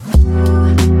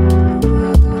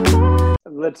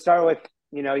let's start with,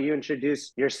 you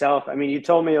introduce yourself. I mean, you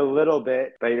told me a little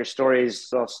bit, but your story's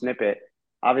a little snippet.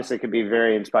 Obviously, could be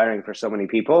very inspiring for so many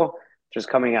people just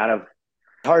coming out of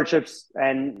hardships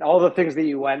and all the things that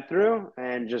you went through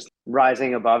and just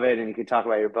rising above it. And you could talk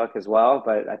about your book as well.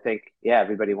 But I think, yeah,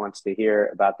 everybody wants to hear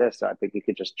about this. So I think you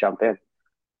could just jump in.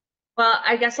 Well,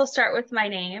 I guess I'll start with my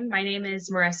name. My name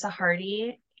is Marissa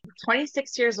Hardy. I'm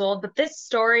 26 years old, but this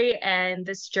story and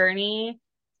this journey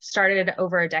started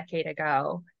over a decade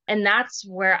ago. And that's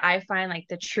where I find like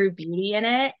the true beauty in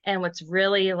it and what's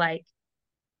really like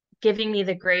giving me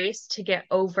the grace to get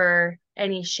over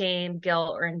any shame,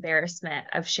 guilt, or embarrassment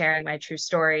of sharing my true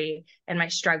story and my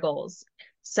struggles.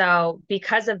 So,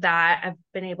 because of that, I've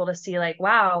been able to see, like,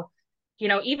 wow,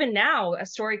 even now, a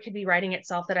story could be writing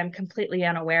itself that I'm completely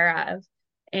unaware of.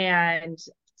 And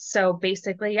so,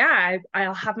 basically, yeah,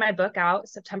 I'll have my book out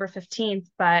September 15th,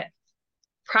 but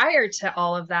prior to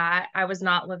all of that, I was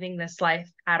not living this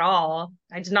life at all.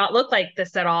 I did not look like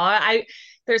this at all.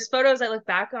 There's photos I look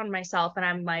back on myself and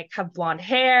I'm like have blonde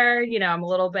hair, I'm a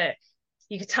little bit,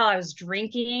 you could tell I was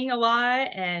drinking a lot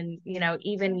and,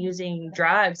 even using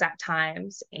drugs at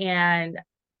times. And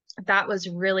that was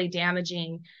really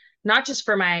damaging, not just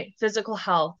for my physical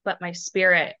health, but my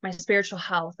spirit, my spiritual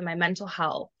health, and my mental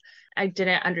health. I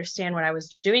didn't understand what I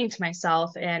was doing to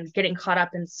myself and getting caught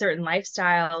up in certain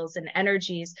lifestyles and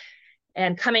energies.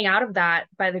 And coming out of that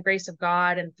by the grace of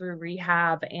God and through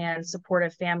rehab and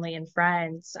supportive family and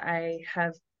friends, I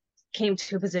have came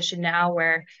to a position now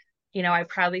where, I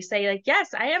proudly say, like,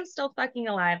 yes, I am still fucking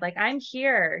alive. Like, I'm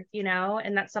here,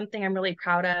 and that's something I'm really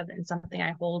proud of and something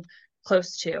I hold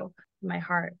close to my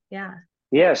heart. Yeah.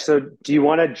 Yeah. So do you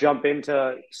want to jump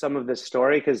into some of this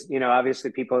story? Because,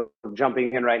 obviously people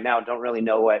jumping in right now don't really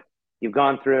know what you've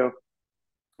gone through.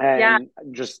 Yeah.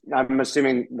 And just, I'm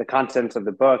assuming the contents of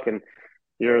the book and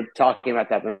you're talking about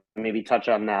that, but maybe touch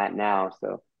on that now.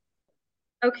 So,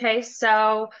 Okay.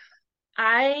 So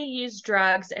I use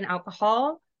drugs and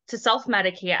alcohol to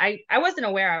self-medicate. I wasn't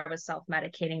aware I was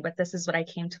self-medicating, but this is what I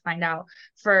came to find out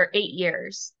for 8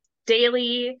 years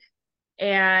daily.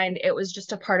 And it was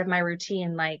just a part of my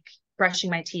routine, like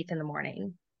brushing my teeth in the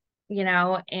morning,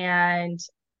 and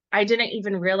I didn't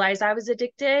even realize I was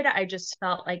addicted. I just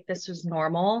felt like this was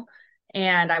normal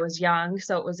and I was young,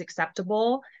 so it was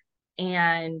acceptable.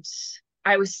 And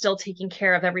I was still taking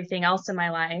care of everything else in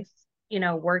my life,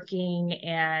 working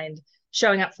and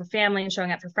showing up for family and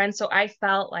showing up for friends. So I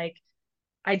felt like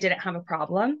I didn't have a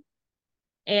problem.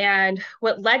 And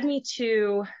what led me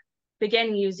to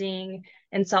begin using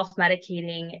and self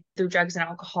medicating through drugs and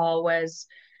alcohol was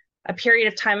a period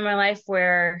of time in my life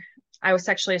where I was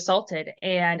sexually assaulted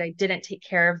and I didn't take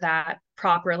care of that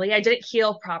properly. I didn't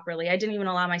heal properly. I didn't even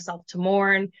allow myself to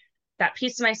mourn that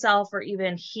piece of myself or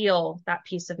even heal that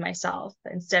piece of myself.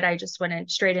 Instead, I just went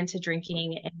straight into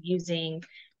drinking and using.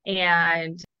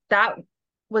 And that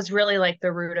was really like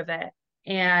the root of it.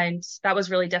 And that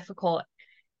was really difficult.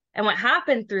 And what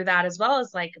happened through that, as well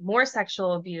as like more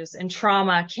sexual abuse and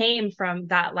trauma, came from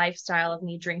that lifestyle of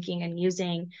me drinking and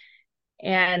using.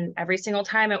 And every single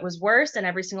time it was worse. And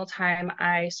every single time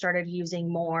I started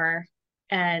using more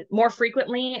and more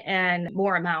frequently and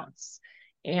more amounts.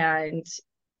 And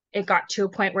it got to a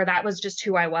point where that was just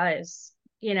who I was.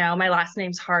 My last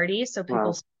name's Hardy. So people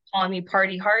wow. call me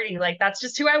Party Hardy. Like, that's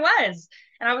just who I was.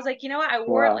 And I was like, what? I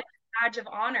wore it Wow. like a badge of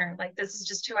honor. Like, this is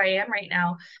just who I am right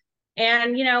now.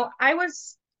 And, I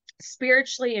was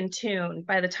spiritually in tune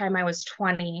by the time I was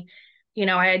 20.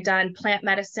 I had done plant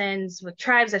medicines with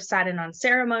tribes. I've sat in on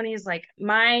ceremonies. Like,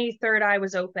 my third eye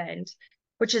was opened,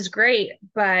 which is great.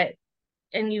 But,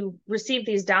 and you receive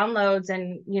these downloads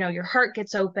and, your heart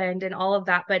gets opened and all of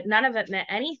that. But none of it meant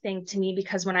anything to me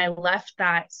because when I left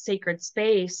that sacred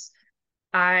space,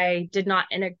 I did not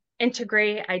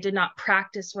integrate. I did not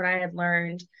practice what I had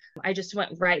learned. I just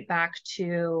went right back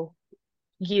to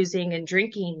using and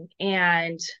drinking.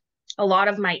 And a lot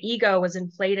of my ego was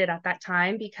inflated at that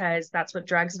time because that's what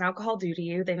drugs and alcohol do to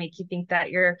you. They make you think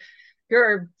that you're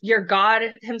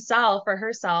God himself or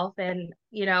herself. And,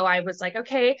 I was like,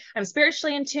 okay, I'm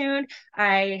spiritually in tune.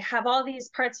 I have all these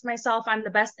parts of myself. I'm the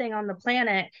best thing on the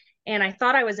planet. And I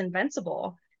thought I was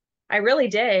invincible. I really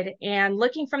did. And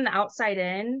looking from the outside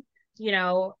in, you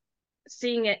know,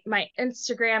 seeing it, my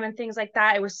Instagram and things like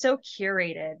that, it was so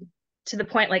curated to the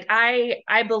point like I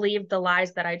believed the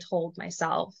lies that I told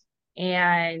myself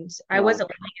and I Wow. wasn't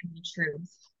living in the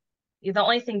truth. The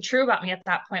only thing true about me at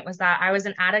that point was that I was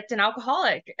an addict and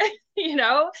alcoholic, you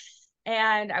know,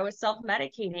 and I was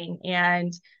self-medicating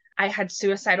and I had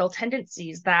suicidal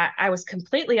tendencies that I was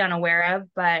completely unaware of.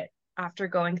 But after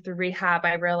going through rehab,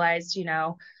 I realized,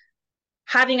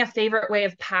 having a favorite way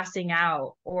of passing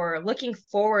out or looking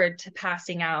forward to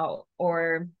passing out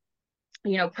or,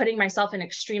 putting myself in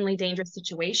extremely dangerous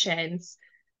situations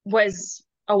was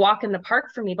a walk in the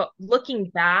park for me. But looking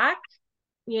back,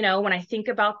 when I think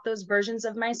about those versions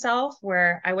of myself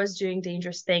where I was doing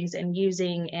dangerous things and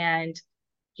using and,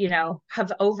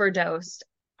 have overdosed,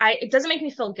 it doesn't make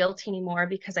me feel guilty anymore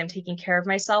because I'm taking care of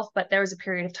myself. But there was a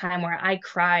period of time where I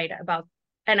cried about,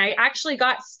 and I actually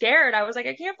got scared. I was like,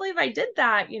 I can't believe I did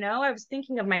that. I was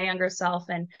thinking of my younger self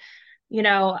you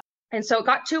know, and so it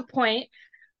got to a point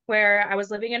where I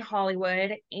was living in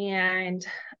Hollywood and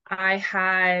I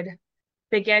had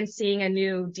began seeing a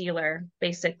new dealer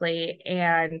basically.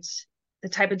 And the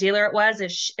type of dealer it was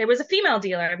it was a female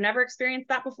dealer. I've never experienced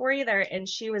that before either. And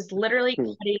she was literally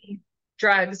cutting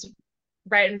drugs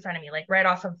right in front of me, like right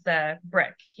off of the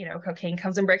brick. Cocaine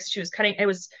comes in bricks. She was cutting. It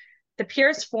was the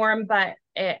purest form,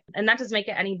 and that doesn't make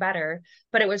it any better,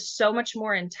 but it was so much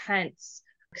more intense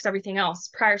because everything else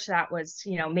prior to that was,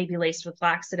 maybe laced with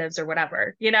laxatives or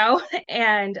whatever,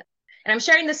 and I'm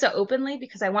sharing this so openly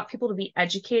because I want people to be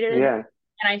educated. Yeah.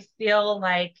 And I feel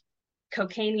like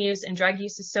cocaine use and drug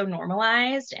use is so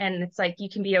normalized, and it's like you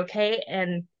can be okay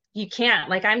and you can't.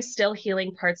 Like, I'm still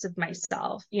healing parts of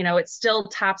myself. It still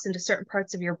taps into certain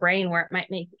parts of your brain where it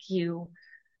might make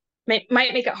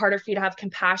it harder for you to have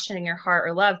compassion in your heart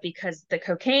or love, because the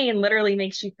cocaine literally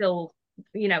makes you feel,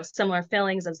 similar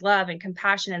feelings as love and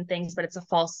compassion and things, but it's a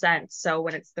false sense. So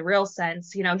when it's the real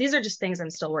sense, these are just things I'm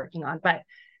still working on. But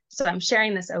so I'm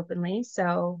sharing this openly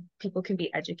so people can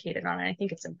be educated on it. I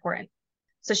think it's important.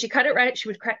 So she would cut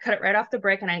it right off the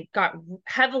brick, and I got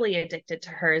heavily addicted to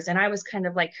hers. And I was kind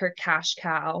of like her cash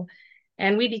cow.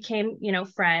 And we became,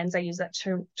 friends. I use that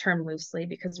term loosely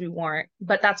because we weren't,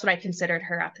 but that's what I considered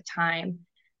her at the time.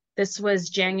 This was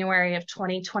January of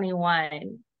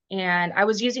 2021. And I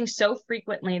was using so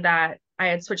frequently that I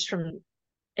had switched from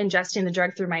ingesting the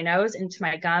drug through my nose into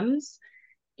my gums.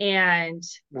 And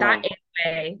that ate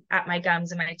away at my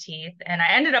gums and my teeth. And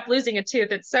I ended up losing a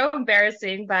tooth. It's so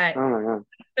embarrassing, but Oh my God.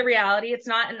 the reality, it's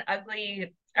not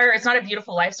it's not a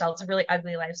beautiful lifestyle. It's a really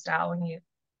ugly lifestyle when you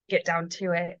get down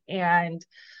to it. And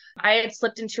I had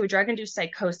slipped into a drug-induced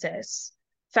psychosis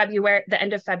the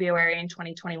end of February in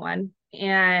 2021.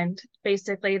 And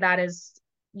basically that is,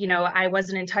 I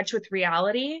wasn't in touch with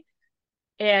reality.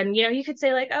 And, you could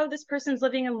say like, oh, this person's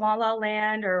living in la la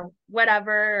land or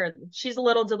whatever, or she's a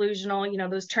little delusional.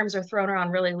 Those terms are thrown around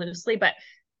really loosely, but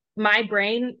my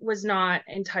brain was not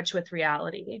in touch with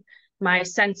reality. My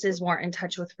senses weren't in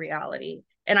touch with reality.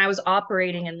 And I was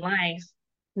operating in life,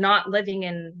 not living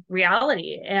in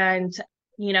reality. And,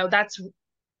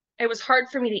 it was hard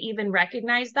for me to even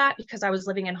recognize that because I was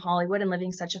living in Hollywood and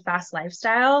living such a fast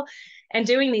lifestyle and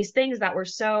doing these things that were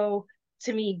so,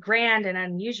 to me, grand and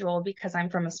unusual because I'm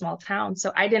from a small town.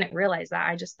 So I didn't realize that.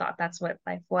 I just thought that's what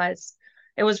life was.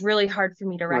 It was really hard for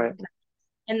me to Right. recognize.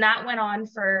 And that went on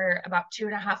for about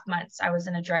 2.5 months. I was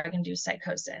in a drug-induced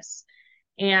psychosis.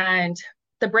 And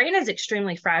the brain is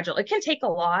extremely fragile. It can take a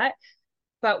lot,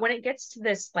 but when it gets to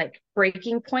this like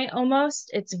breaking point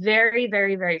almost, it's very,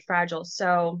 very, very fragile.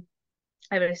 So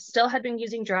I still had been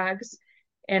using drugs,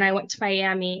 and I went to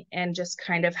Miami and just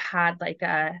kind of had like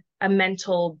a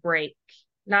mental break,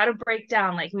 not a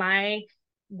breakdown, like my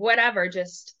whatever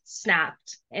just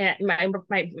snapped. And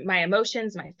my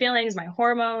emotions, my feelings, my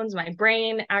hormones, my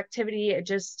brain activity, it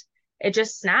just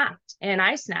snapped, and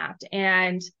I snapped.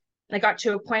 And I got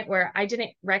to a point where I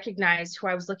didn't recognize who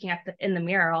I was looking at in the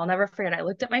mirror. I'll never forget. I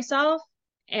looked at myself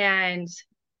and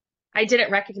I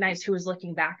didn't recognize who was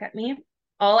looking back at me.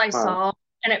 All I Wow. saw,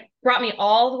 and it brought me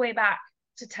all the way back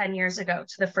to 10 years ago,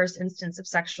 to the first instance of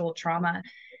sexual trauma.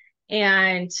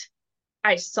 And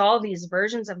I saw these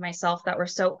versions of myself that were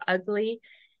so ugly,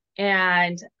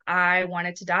 and I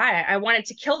wanted to die. I wanted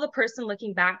to kill the person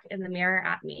looking back in the mirror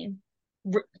at me.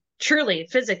 Truly,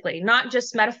 physically, not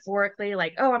just metaphorically,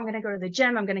 like, oh, I'm going to go to the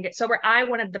gym, I'm going to get sober. I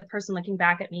wanted the person looking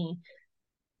back at me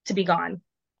to be gone.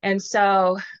 And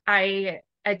so I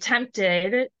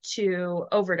attempted to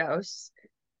overdose,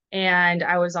 and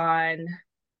I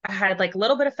had like a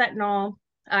little bit of fentanyl.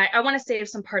 I want to save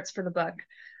some parts for the book,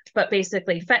 but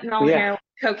basically fentanyl, Yeah. heroin,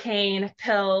 cocaine,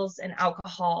 pills, and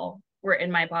alcohol were in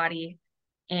my body.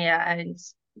 And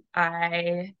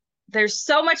there's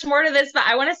so much more to this, but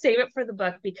I want to save it for the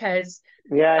book because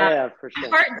Yeah. Yeah. For my sure.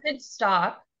 heart did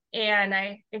stop, and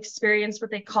I experienced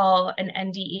what they call an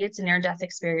NDE. It's a near-death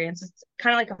experience. It's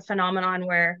kind of like a phenomenon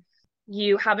where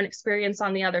you have an experience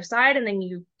on the other side and then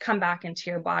you come back into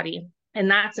your body. And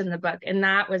that's in the book. And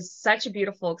that was such a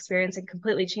beautiful experience and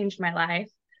completely changed my life.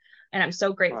 And I'm so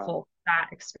Wow. grateful for that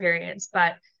experience.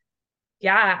 But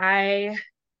yeah, I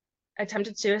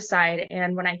attempted suicide.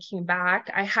 And when I came back,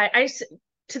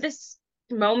 to this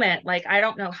moment, like, I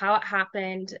don't know how it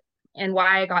happened and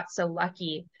why I got so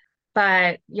lucky.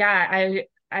 But yeah,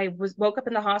 I woke up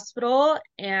in the hospital,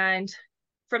 and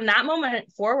from that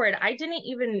moment forward,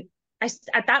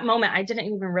 at that moment, I didn't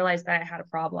even realize that I had a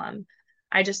problem.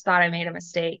 I just thought I made a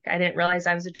mistake. I didn't realize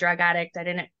I was a drug addict.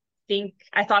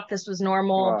 I thought this was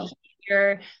normal Wow.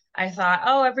 behavior. I thought,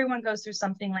 oh, everyone goes through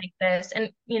something like this.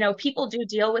 And, people do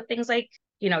deal with things like,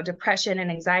 depression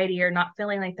and anxiety or not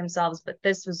feeling like themselves. But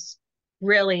this was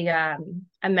really a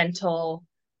mental,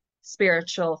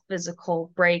 spiritual,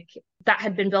 physical break that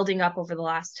had been building up over the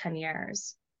last 10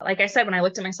 years. Like I said, when I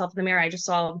looked at myself in the mirror, I just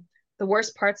saw the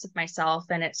worst parts of myself.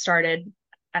 And it started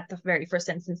at the very first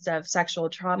instance of sexual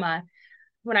trauma.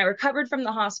 When I recovered from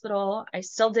the hospital, I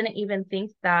still didn't even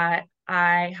think that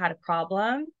I had a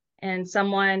problem. And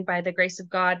someone, by the grace of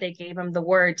God, they gave them the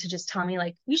word to just tell me,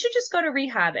 like, you should just go to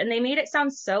rehab. And they made it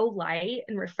sound so light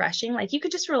and refreshing. Like, you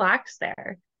could just relax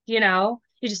there, you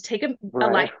just take a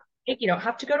light Right. break. You don't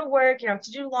have to go to work. You don't have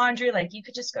to do laundry. Like, you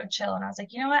could just go chill. And I was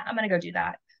like, you know what? I'm going to go do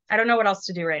that. I don't know what else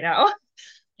to do right now.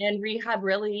 And rehab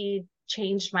really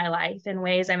changed my life in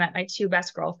ways. I met my two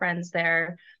best girlfriends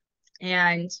there.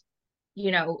 And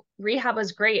rehab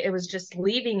was great. It was just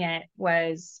leaving it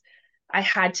was, I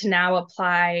had to now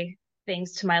apply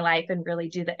things to my life and really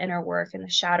do the inner work and the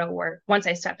shadow work. Once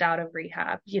I stepped out of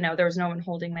rehab, there was no one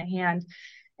holding my hand.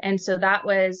 And so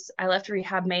I left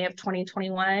rehab May of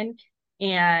 2021.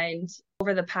 And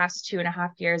over the past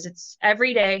 2.5 years,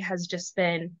 every day has just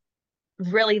been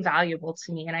really valuable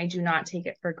to me, and I do not take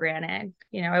it for granted.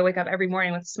 I wake up every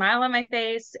morning with a smile on my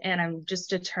face, and I'm just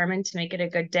determined to make it a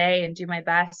good day and do my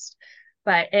best.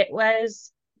 But it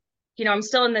was, I'm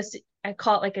still in this, I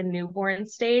call it like a newborn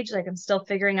stage. Like, I'm still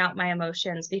figuring out my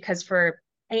emotions, because for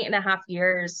 8.5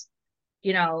 years,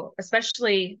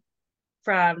 especially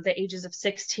from the ages of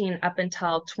 16 up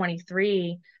until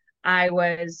 23, I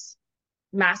was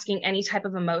masking any type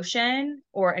of emotion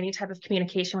or any type of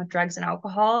communication with drugs and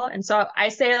alcohol. And so I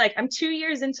say, like, I'm 2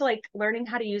 years into like learning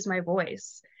how to use my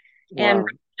voice. And Wow.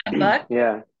 a book,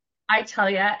 Yeah. I tell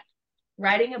you,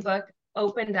 writing a book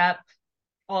opened up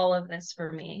all of this for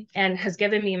me and has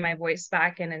given me my voice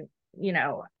back. And,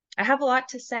 I have a lot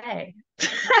to say. I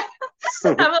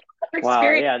have a lot of Wow.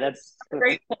 experience. Yeah. That's, I'm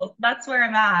grateful. That's where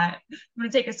I'm at. I'm going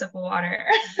to take a sip of water.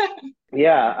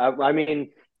 yeah. I mean,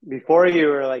 before you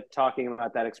were like talking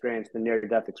about that experience, the near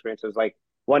death experience, I was like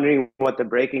wondering what the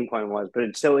breaking point was. But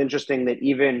it's so interesting that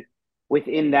even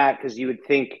within that, because you would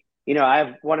think, I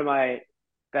have one of my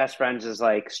best friends is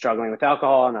like struggling with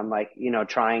alcohol, and I'm like,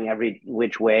 trying every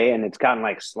which way, and it's gotten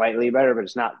like slightly better, but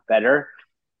it's not better.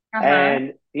 Uh-huh.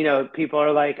 And, people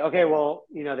are like, okay, well,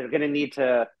 they're going to need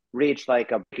to reach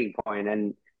like a breaking point.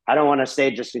 And I don't want to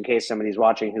say, just in case somebody's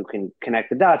watching who can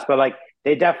connect the dots, but like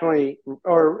they definitely,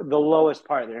 or the lowest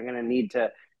part, they're going to need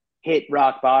to hit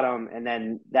rock bottom. And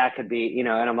then that could be, and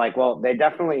I'm like, well, they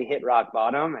definitely hit rock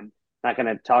bottom, and I'm not going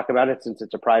to talk about it since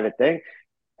it's a private thing.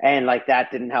 And like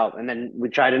that didn't help. And then we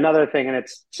tried another thing. And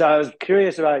so I was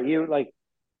curious about you, like,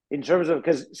 in terms of,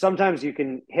 because sometimes you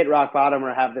can hit rock bottom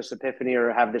or have this epiphany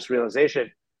or have this realization,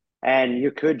 and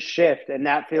you could shift, and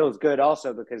that feels good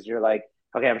also, because you're like,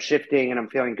 okay, I'm shifting and I'm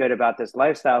feeling good about this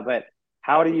lifestyle. But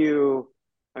how do you,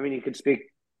 I mean, you could speak,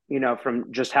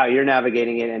 from just how you're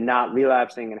navigating it and not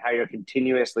relapsing, and how you're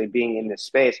continuously being in this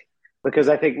space. Because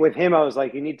I think with him, I was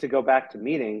like, you need to go back to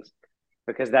meetings,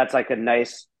 because that's like a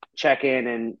nice check in,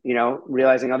 and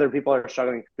realizing other people are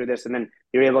struggling through this, and then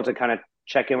you're able to kind of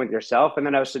check in with yourself. And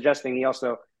then I was suggesting he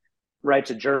also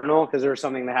writes a journal, because there was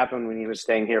something that happened when he was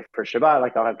staying here for Shabbat.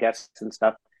 Like, I'll have guests and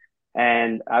stuff,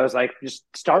 and I was like, just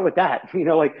start with that.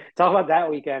 Like, talk about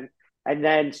that weekend, and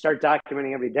then start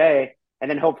documenting every day, and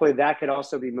then hopefully that could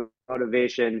also be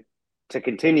motivation to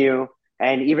continue.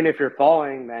 And even if you're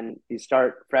falling, then you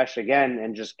start fresh again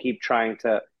and just keep trying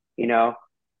to you know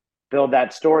build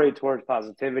that story towards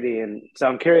positivity. And so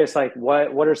I'm curious, like,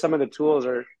 what are some of the tools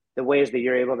or the ways that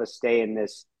you're able to stay in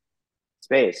this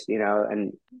space,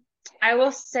 and I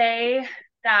will say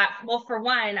that, well, for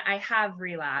one, I have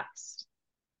relapsed.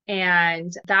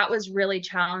 And that was really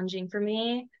challenging for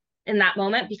me in that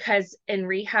moment, because in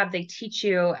rehab, they teach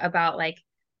you about like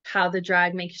how the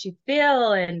drug makes you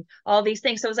feel and all these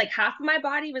things. So it was like half of my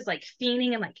body was like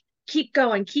fiending and like, keep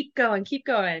going, keep going, keep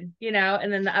going,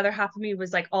 and then the other half of me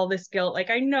was like all this guilt.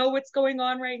 Like, I know what's going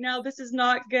on right now. This is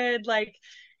not good. Like,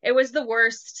 it was the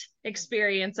worst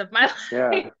experience of my life.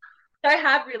 yeah. I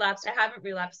have relapsed. I haven't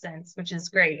relapsed since, which is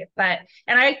great.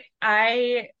 And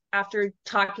after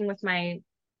talking with my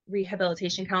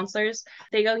rehabilitation counselors,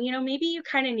 they go, maybe you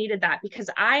kind of needed that, because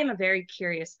I am a very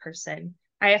curious person.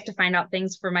 I have to find out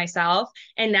things for myself.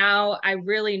 And now I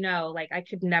really know, like, I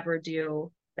could never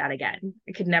do that again.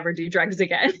 I could never do drugs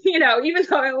again, even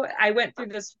though I went through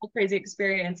this whole crazy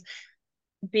experience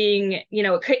being,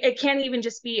 it can't even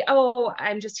just be, oh,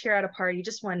 I'm just here at a party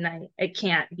just one night. It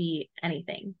can't be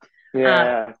anything. Um,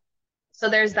 Yeah. so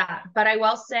there's that. But I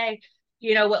will say,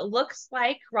 what looks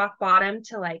like rock bottom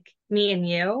to like me and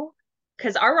you,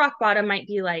 because our rock bottom might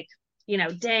be like,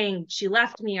 dang, she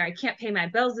left me, or I can't pay my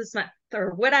bills this month,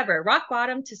 or whatever. Rock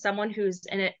bottom to someone who's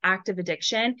in an active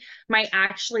addiction might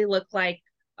actually look like,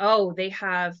 oh, they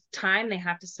have time they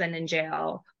have to spend in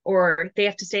jail, or they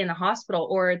have to stay in the hospital,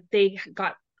 or they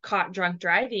got caught drunk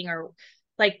driving, or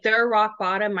like their rock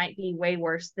bottom might be way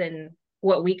worse than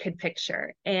what we could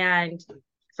picture. And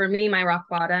for me, my rock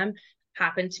bottom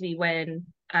happened to be when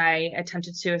I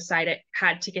attempted suicide. It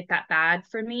had to get that bad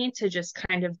for me to just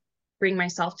kind of bring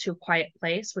myself to a quiet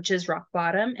place, which is rock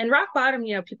bottom. And rock bottom,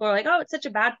 people are like, oh, it's such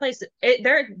a bad place.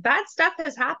 Bad stuff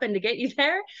has happened to get you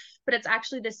there, but it's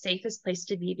actually the safest place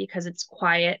to be because it's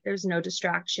quiet. There's no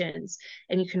distractions,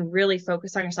 and you can really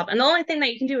focus on yourself. And the only thing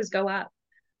that you can do is go up,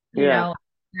 Yeah.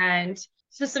 and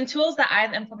so some tools that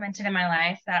I've implemented in my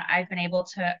life that I've been able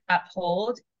to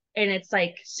uphold, and it's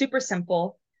like super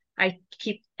simple. I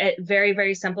keep it very,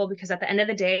 very simple because at the end of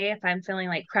the day, if I'm feeling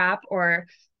like crap or,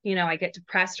 I get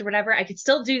depressed or whatever, I could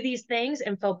still do these things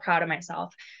and feel proud of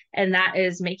myself. And that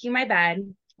is making my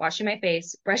bed, washing my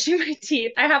face, brushing my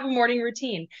teeth. I have a morning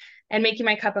routine, and making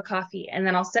my cup of coffee. And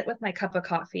then I'll sit with my cup of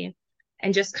coffee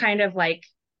and just kind of like,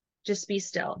 just be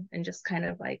still and just kind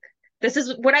of like, this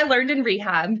is what I learned in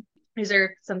rehab. These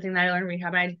are something that I learned in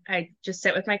rehab. I just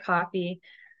sit with my coffee,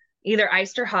 either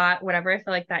iced or hot, whatever I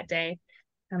feel like that day.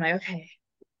 I'm like, okay,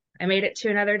 I made it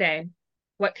to another day.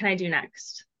 What can I do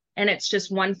next? And it's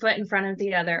just one foot in front of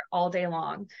the other all day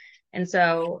long. And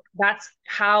so that's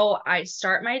how I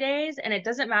start my days. And it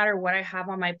doesn't matter what I have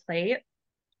on my plate,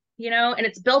 and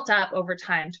it's built up over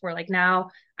time to where like now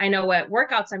I know what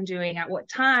workouts I'm doing at what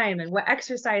time and what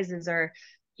exercises are,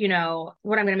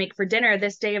 what I'm going to make for dinner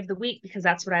this day of the week, because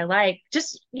that's what I like.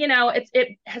 Just,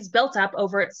 it has built up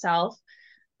over itself.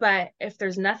 But if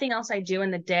there's nothing else I do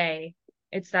in the day,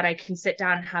 it's that I can sit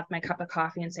down and have my cup of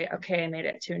coffee and say, okay, I made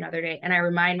it to another day. And I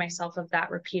remind myself of that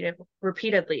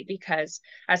repeatedly, because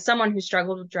as someone who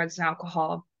struggled with drugs and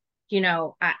alcohol,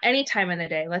 at any time in the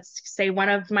day, let's say one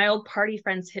of my old party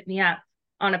friends hit me up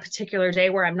on a particular day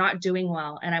where I'm not doing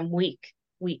well and I'm weak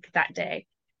that day.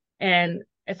 And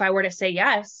if I were to say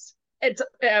yes,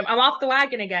 I'm off the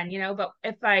wagon again, but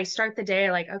if I start the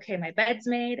day like, okay, my bed's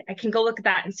made, I can go look at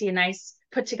that and see a nice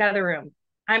put together room.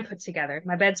 I'm put together.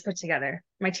 My bed's put together.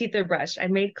 My teeth are brushed. I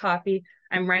made coffee.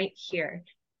 I'm right here.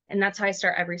 And that's how I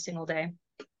start every single day.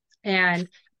 And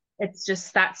it's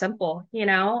just that simple,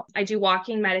 I do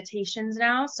walking meditations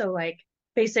now. So like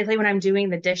basically when I'm doing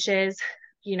the dishes,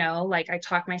 like I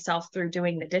talk myself through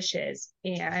doing the dishes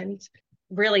and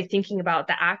really thinking about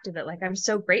the act of it. Like, I'm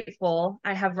so grateful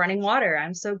I have running water.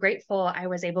 I'm so grateful I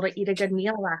was able to eat a good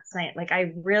meal last night. Like,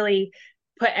 I really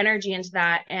put energy into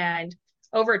that. And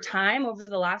over time, over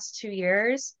the last 2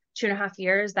 years, 2.5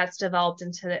 years, that's developed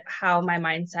into how my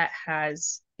mindset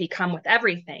has become with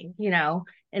everything,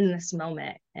 in this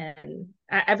moment and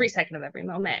every second of every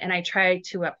moment. And I try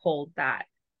to uphold that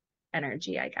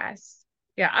energy, I guess.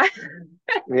 Yeah.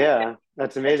 Yeah.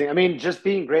 That's amazing. I mean, just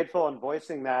being grateful and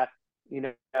voicing that,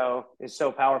 is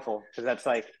so powerful, because that's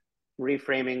like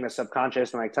reframing the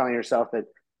subconscious and like telling yourself that,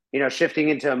 shifting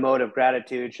into a mode of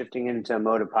gratitude, shifting into a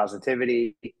mode of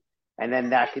positivity, and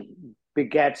then that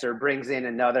begets or brings in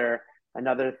another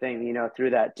thing,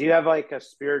 through that. Do you have like a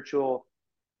spiritual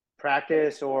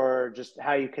practice, or just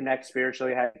how you connect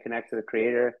spiritually, how you connect to the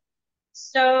creator?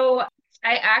 So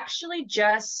I actually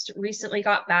just recently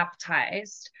got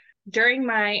baptized. During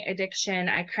my addiction,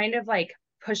 I kind of like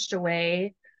pushed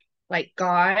away like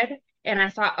God. And I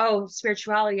thought, oh,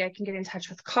 spirituality, I can get in touch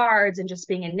with cards and just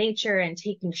being in nature and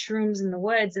taking shrooms in the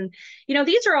woods. And,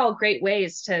 these are all great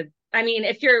ways to, I mean,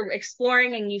 if you're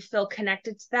exploring and you feel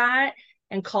connected to that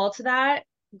and called to that,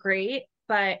 great.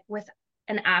 But with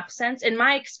an absence, in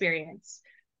my experience,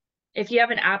 if you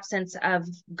have an absence of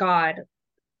God,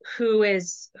 who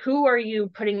are you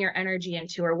putting your energy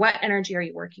into, or what energy are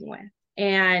you working with?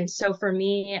 And so for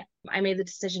me, I made the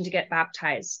decision to get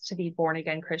baptized, to be born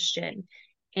again Christian,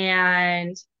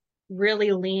 and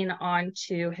really lean on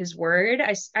to his word.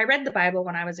 I read the Bible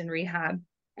when I was in rehab,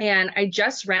 and I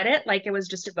just read it like it was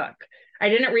just a book. I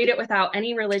didn't read it without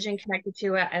any religion connected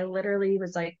to it. I literally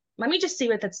was like, let me just see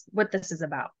what this is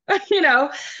about. I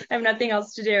have nothing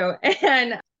else to do.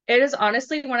 And it is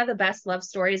honestly one of the best love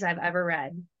stories I've ever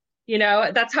read.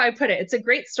 That's how I put it. It's a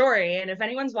great story. And if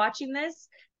anyone's watching this,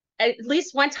 at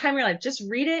least one time in your life, just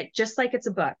read it just like it's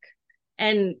a book.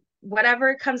 And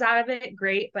whatever comes out of it,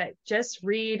 great. But just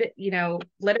read,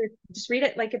 just read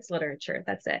it like it's literature.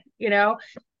 That's it.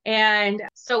 And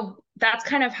so that's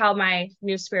kind of how my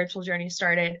new spiritual journey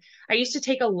started. I used to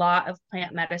take a lot of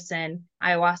plant medicine,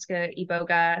 ayahuasca,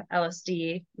 iboga,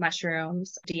 LSD,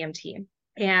 mushrooms, DMT.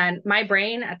 And my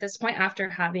brain at this point, after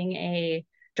having a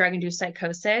drug-induced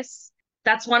psychosis,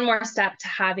 that's one more step to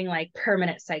having like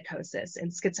permanent psychosis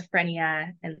and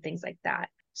schizophrenia and things like that.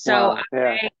 So Wow.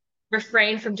 Yeah. I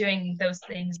refrain from doing those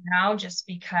things now just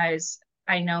because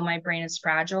I know my brain is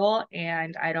fragile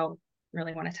and I don't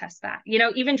really want to test that.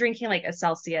 Even drinking like a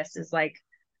Celsius is like,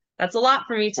 that's a lot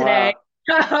for me today.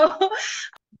 Wow.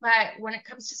 But when it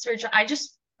comes to spiritual, I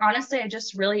just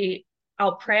really,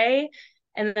 I'll pray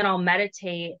and then I'll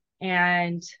meditate.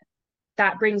 And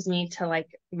that brings me to like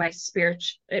my spirit.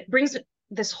 It brings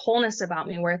this wholeness about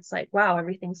me where it's like, wow,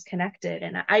 everything's connected.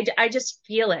 And I just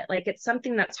feel it. Like it's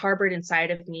something that's harbored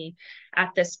inside of me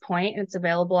at this point, and it's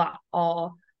available at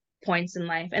all points in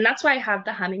life. And that's why I have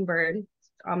the hummingbird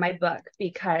on my book,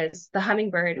 because the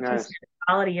hummingbird Nice.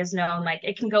 conspirituality is known, like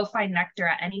it can go find nectar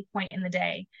at any point in the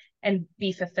day and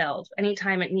be fulfilled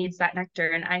anytime it needs that nectar.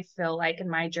 And I feel like in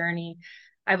my journey,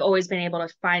 I've always been able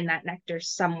to find that nectar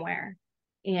somewhere.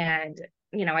 And,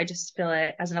 I just feel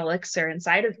it as an elixir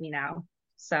inside of me now.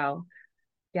 So,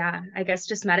 yeah, I guess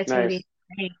just meditating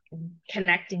Nice. and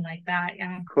connecting like that.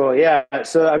 Yeah. Cool. Yeah.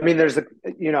 So, I mean,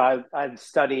 I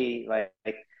study like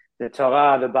the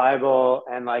Torah, the Bible,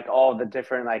 and like all the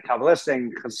different like Kabbalistic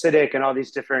and Hasidic and all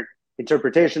these different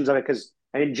interpretations of it. Because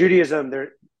I mean, Judaism,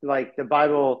 they're like the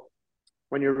Bible,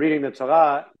 when you're reading the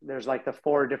Torah, there's like the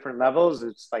four different levels.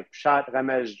 It's like Pshat,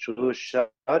 Remez, Drush,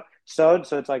 Sod.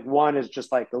 So it's like one is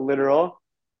just like the literal.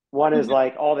 One is Mhm.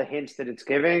 like all the hints that it's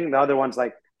giving. The other one's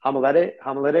like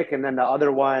homiletic, and then the other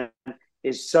one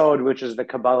is Sod, which is the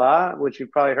Kabbalah, which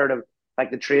you've probably heard of,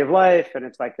 like the Tree of Life, and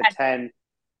it's like the 10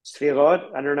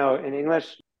 Sfirot. I don't know in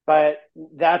English, but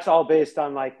that's all based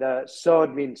on like the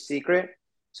Sod means secret.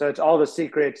 So it's all the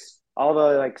secrets, all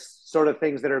the like sort of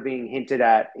things that are being hinted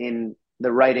at in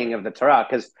the writing of the Torah.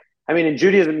 Because I mean, in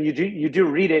Judaism, you do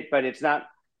read it, but it's not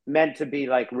meant to be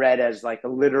like read as like a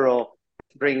literal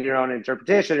bring your own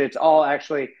interpretation. It's all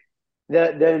actually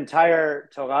the entire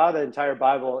Torah, the entire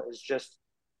Bible is just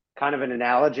kind of an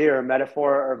analogy or a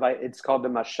metaphor, or like it's called the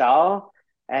mashal.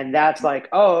 And that's like,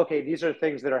 oh, okay, these are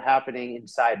things that are happening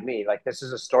inside me. Like this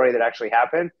is a story that actually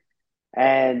happened.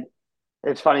 And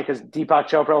it's funny because Deepak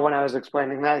Chopra, when I was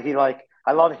explaining that, he like,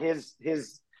 I love his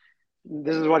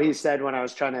this is what he said when I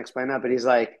was trying to explain that, but he's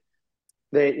like,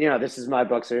 this is my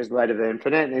book series, Light of the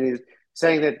Infinite. And he's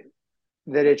saying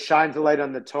that it shines a light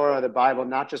on the Torah, the Bible,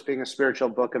 not just being a spiritual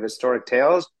book of historic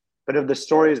tales, but of the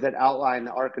stories that outline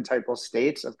the archetypal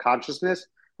states of consciousness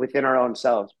within our own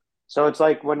selves. So it's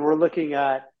like when we're looking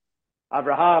at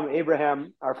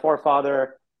Abraham, our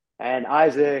forefather, and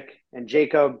Isaac and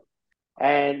Jacob,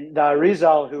 and the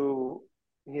Rizal, who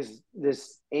he's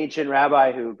this ancient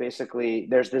rabbi who basically,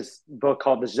 there's this book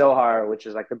called the Zohar, which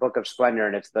is like the book of splendor,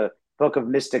 and it's the book of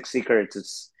mystic secrets.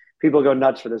 It's people go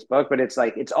nuts for this book, but it's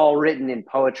like it's all written in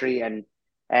poetry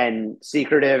and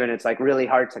secretive, and it's like really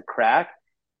hard to crack.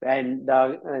 And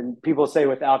people say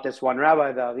without this one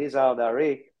rabbi, the Rizal, the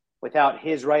Ari, without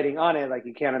his writing on it, like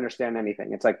you can't understand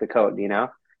anything. It's like the code. But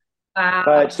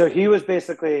Wow. so he was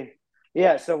basically,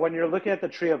 yeah. So when you're looking at the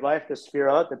tree of life, the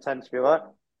Sfirot, the 10 Sfirot,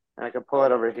 and I can pull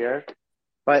it over here.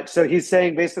 But so he's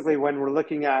saying basically when we're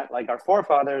looking at like our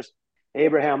forefathers,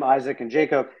 Abraham, Isaac, and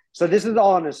Jacob. So this is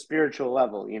all on a spiritual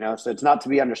level. So it's not to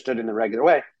be understood in the regular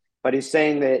way. But he's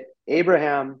saying that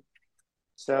Abraham.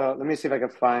 So let me see if I can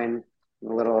find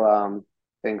a little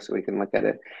thing so we can look at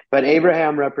it. But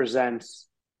Abraham represents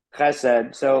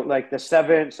Chesed. So like the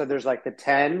seven. So there's like the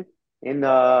 10 in the.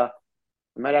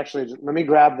 I might actually let me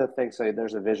grab the thing so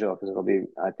there's a visual because it'll be,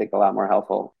 I think, a lot more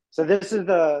helpful. So this is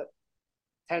the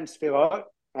 10 Sfirot,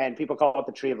 and people call it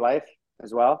the Tree of Life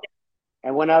as well.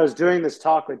 And when I was doing this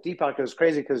talk with Deepak, it was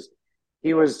crazy because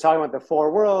he was talking about the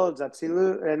four worlds,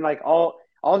 Atzilut, and like all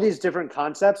these different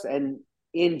concepts, and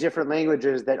in different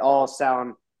languages that all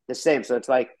sound the same. So it's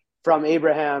like from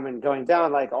Abraham and going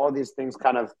down, like all these things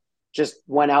kind of just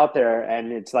went out there,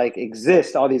 and it's like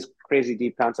exist all these crazy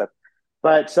deep concepts.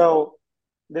 But so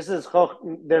this is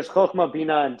there's Chokhmah,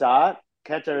 Bina, and Da'at.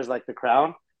 Keter is like the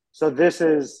crown. So this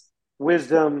is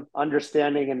wisdom,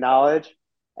 understanding, and knowledge.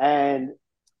 And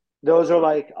those are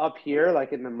like up here,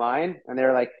 like in the mind. And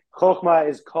they're like, Chokhmah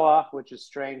is Koach, which is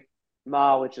strength,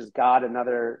 Ma, which is God,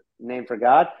 another name for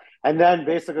God. And then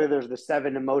basically there's the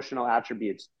seven emotional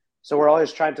attributes. So we're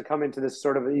always trying to come into this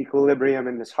sort of equilibrium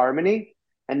and this harmony.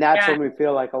 And that's Yeah. when we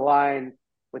feel like aligned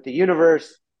with the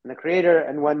universe and the creator.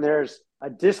 And when there's a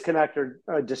disconnect or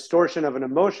a distortion of an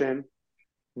emotion,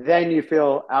 then you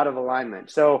feel out of alignment.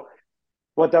 So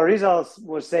what the Arizal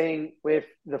was saying with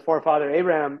the forefather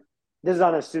Abraham, this is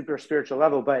on a super spiritual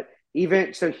level, but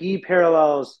even so, he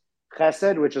parallels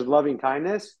chesed, which is loving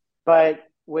kindness. But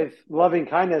with loving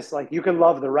kindness, like you can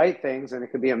love the right things and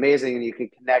it could be amazing and you can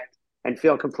connect and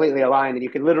feel completely aligned and you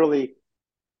can literally,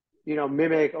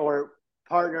 mimic or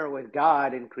partner with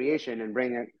God in creation and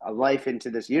bring a life into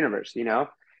this universe,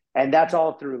 and that's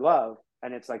all through love.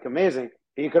 And it's like amazing.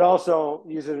 But you could also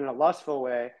use it in a lustful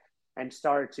way and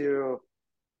start to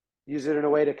use it in a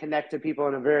way to connect to people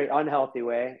in a very unhealthy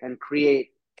way and create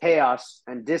chaos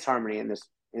and disharmony in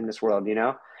this world,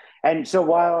 And so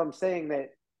while I'm saying that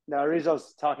the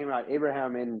Arizal's talking about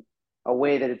Abraham in a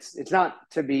way that it's not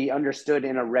to be understood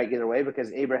in a regular way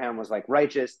because Abraham was like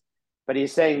righteous, but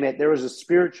he's saying that there was a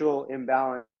spiritual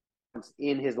imbalance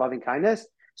in his loving kindness.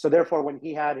 So therefore, when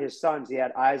he had his sons, he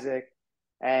had Isaac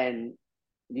and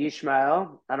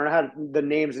Ishmael. I don't know how the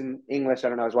names in English, I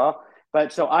don't know as well.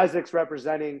 But so Isaac's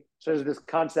representing, so there's this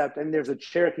concept, and there's a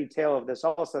Cherokee tale of this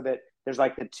also, that there's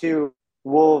like the two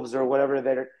wolves or whatever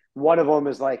that are, one of them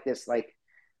is like this, like,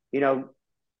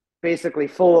 basically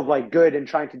full of like good and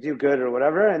trying to do good or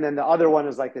whatever. And then the other one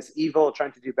is like this evil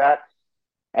trying to do bad.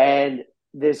 And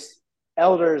this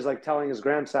elder is like telling his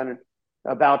grandson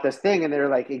about this thing, and they're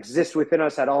like exist within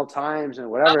us at all times and Oh,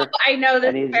 whatever. I know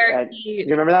this And Cherokee. you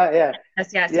remember that? Yeah. Yes,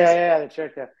 yes, Yeah, yes. yeah, the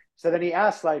Cherokee. So then he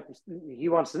asks, like, he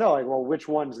wants to know, like, well, which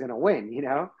one's going to win,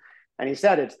 And he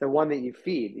said it's the one that you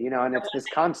feed, and it's this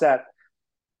concept.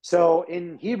 So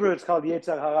in Hebrew, it's called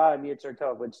Yetzer Hara and Yetzer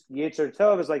Tov, which Yetzer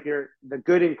Tov is like the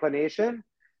good inclination,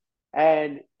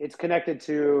 and it's connected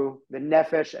to the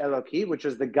Nefesh Eloki, which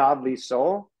is the godly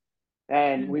soul.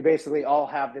 And we basically all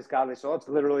have this godly soul. It's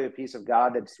literally a piece of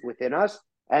God that's within us.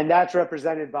 And that's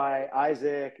represented by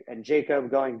Isaac and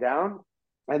Jacob going down.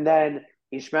 And then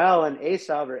Ishmael and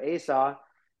Esav, or Esau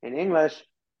in English,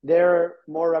 they're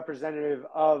more representative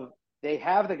of, they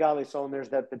have the godly soul and there's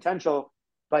that potential,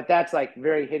 but that's like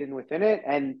very hidden within it.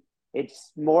 And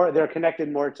it's more, they're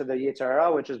connected more to the Yetzer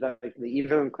Hara, which is the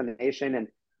evil inclination and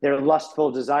their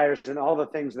lustful desires and all the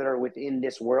things that are within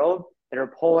this world that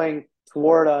are pulling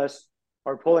toward us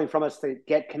or pulling from us to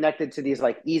get connected to these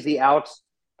like easy outs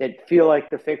that feel like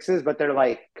the fixes, but they're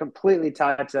like completely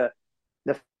tied to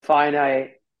the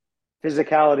finite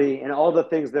physicality and all the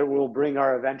things that will bring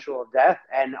our eventual death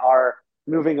and our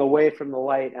moving away from the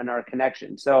light and our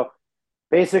connection. So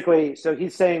basically, so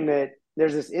he's saying that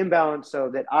there's this imbalance,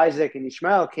 so that Isaac and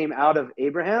Ishmael came out of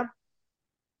Abraham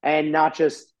and not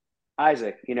just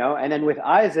Isaac, And then with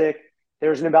Isaac,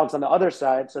 there's an imbalance on the other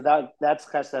side. So that's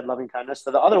chesed, loving kindness.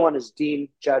 So the other one is deen,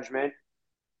 judgment.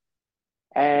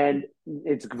 And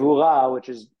it's gvura, which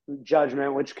is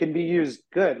judgment, which can be used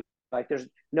good. Like there's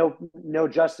no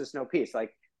justice, no peace.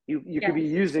 Like you could be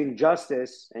Yes. using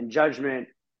justice and judgment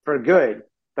for good.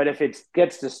 But if it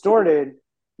gets distorted,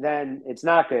 then it's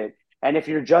not good. And if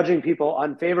you're judging people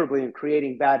unfavorably and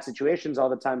creating bad situations all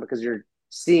the time because you're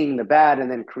seeing the bad and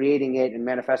then creating it and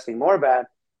manifesting more bad,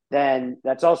 then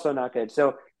that's also not good.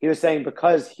 So he was saying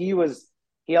because he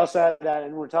also had that,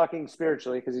 and we're talking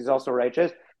spiritually because he's also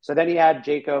righteous. So then he had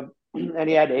Jacob and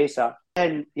he had Esau.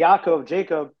 And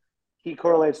Jacob, he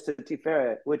correlates to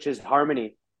Tiferet, which is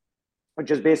harmony,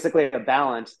 which is basically a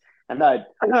balance. And the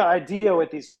idea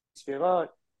with these Sfirot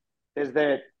is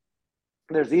that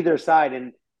there's either side,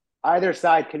 and either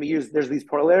side can be used. There's these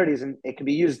polarities, and it can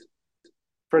be used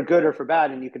for good or for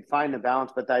bad, and you can find the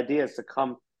balance. But the idea is to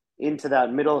come into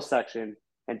that middle section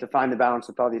and to find the balance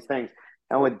with all these things.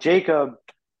 And with Jacob,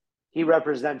 he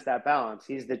represents that balance.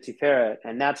 He's the Tiferet.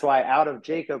 And that's why out of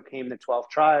Jacob came the 12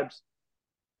 tribes.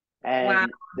 Wow.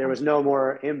 And there was no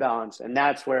more imbalance. And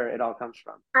that's where it all comes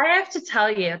from. I have to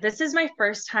tell you, this is my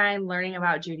first time learning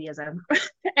about Judaism.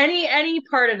 Any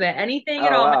part of it, anything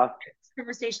at Oh, all, my wow.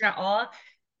 conversation at all.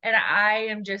 And I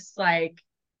am just like,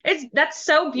 that's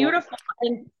so Well, beautiful.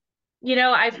 And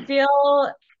I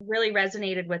feel really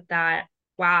resonated with that.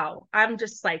 Wow. I'm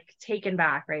just like taken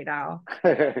back right now.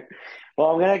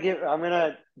 well, I'm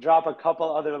gonna drop a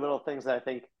couple other little things that I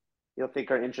think you'll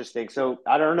think are interesting. So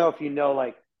I don't know if you know,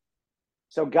 like,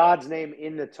 so God's name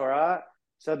in the Torah.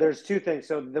 So there's two things.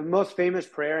 So the most famous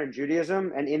prayer in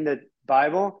Judaism and in the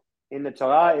Bible, in the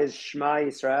Torah, is Shema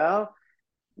Yisrael,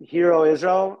 Hear, O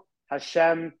Israel,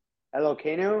 Hashem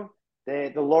Elokeinu.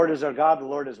 The Lord is our God, the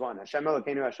Lord is one. Hashem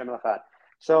Elokeinu, Hashem Echad.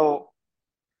 So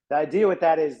the idea with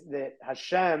that is that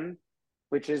Hashem,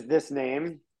 which is this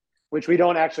name, which we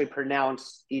don't actually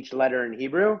pronounce each letter in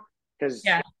Hebrew, because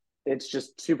Yeah. it's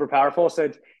just super powerful.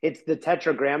 So it's the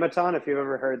tetragrammaton. If you've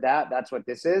ever heard that, that's what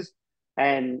this is.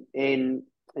 And in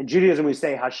Judaism, we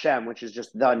say Hashem, which is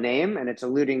just the name, and it's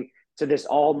alluding to this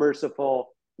all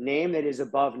merciful name that is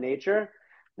above nature.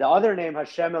 The other name,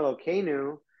 Hashem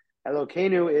Elokeinu,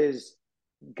 Elokeinu is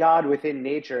God within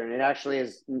nature. And it actually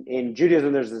is in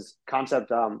Judaism, there's this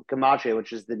concept, gematria,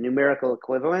 which is the numerical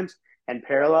equivalent and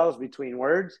parallels between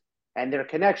words. And their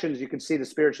connections, you can see the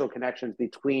spiritual connections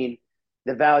between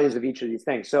the values of each of these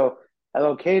things. So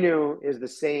Elokeinu is the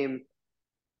same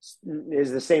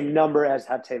number as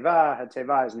Hateva.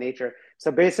 Hateva is nature. So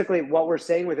basically, what we're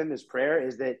saying within this prayer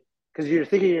is that, because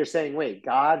you're saying, wait,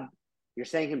 God, you're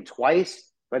saying him twice,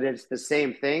 but it's the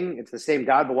same thing. It's the same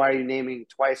God, but why are you naming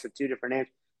twice with two different names?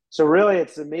 So really,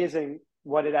 it's amazing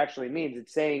what it actually means.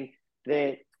 It's saying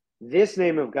that this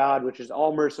name of God, which is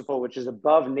all merciful, which is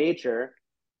above nature,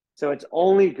 so it's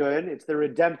only good. It's the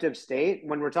redemptive state.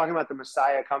 When we're talking about the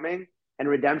Messiah coming and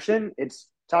redemption, it's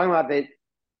talking about that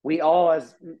we all,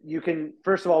 as you can,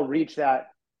 first of all, reach that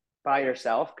by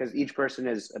yourself, because each person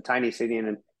is a tiny city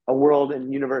and a world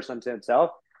and universe unto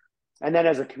itself. And then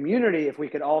as a community, if we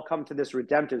could all come to this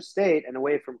redemptive state and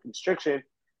away from constriction,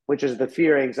 which is the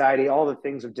fear, anxiety, all the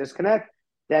things of disconnect,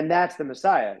 then that's the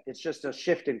Messiah. It's just a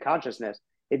shift in consciousness.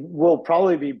 It will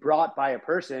probably be brought by a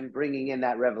person bringing in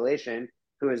that revelation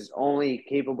who is only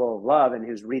capable of love and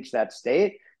who's reached that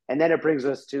state. And then it brings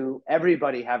us to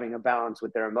everybody having a balance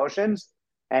with their emotions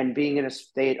and being in a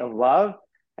state of love.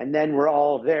 And then we're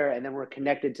all there, and then we're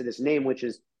connected to this name, which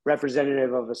is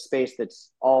representative of a space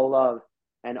that's all love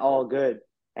and all good.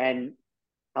 And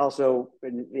also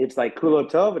it's like kulo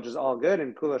tov, which is all good,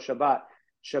 and kulo Shabbat.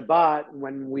 Shabbat,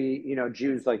 when we,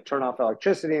 Jews like turn off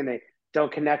electricity and they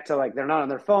don't connect to, like, they're not on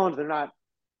their phones, they're not,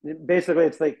 basically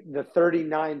it's like the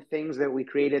 39 things that we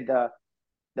created,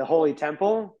 the holy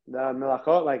temple, the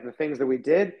melachot, like the things that we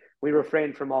did, we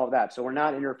refrain from all of that. So we're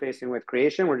not interfacing with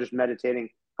creation. We're just meditating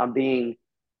on being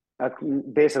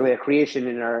basically a creation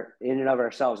in and of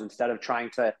ourselves, instead of trying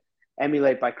to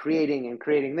emulate by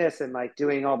creating this and like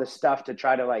doing all this stuff to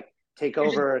try to like take You're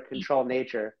just, over or control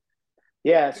nature.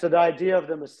 Yeah. So the idea of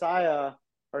the Messiah,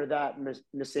 or that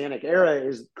messianic era,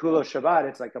 is kulo Shabbat.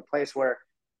 It's like a place where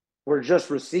we're just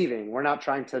receiving. We're not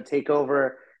trying to take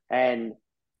over and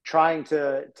trying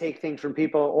to take things from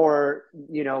people, or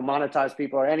monetize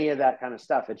people, or any of that kind of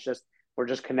stuff. It's just, we're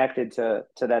just connected to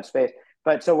that space.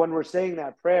 But so when we're saying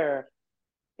that prayer,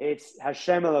 it's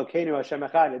Hashem Elokeinu Hashem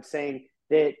Echad. It's saying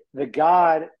that the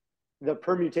God, the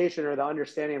permutation or the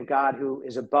understanding of God, who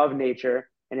is above nature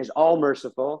and is all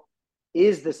merciful,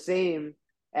 is the same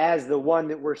as the one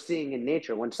that we're seeing in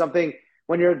nature.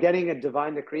 When you're getting a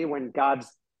divine decree, when God's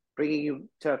bringing you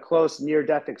to a close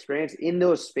near-death experience, in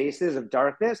those spaces of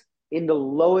darkness, in the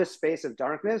lowest space of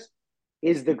darkness,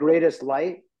 is the greatest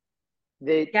light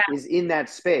that yeah. is in that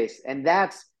space. And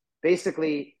that's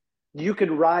basically, you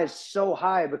can rise so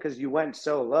high because you went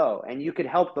so low, and you can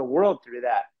help the world through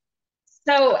that.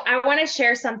 So I want to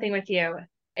share something with you.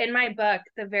 In my book,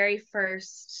 the very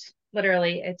first,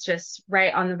 literally, it's just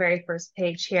right on the very first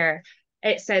page here.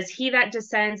 It says, "He that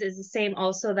descends is the same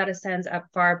also that ascends up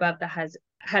far above the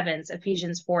heavens,"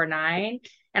 Ephesians 4:9.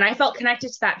 And I felt connected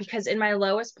to that because in my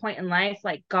lowest point in life,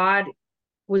 like, God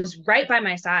was right by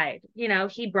my side.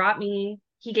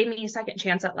 He gave me a second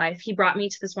chance at life. He brought me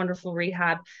to this wonderful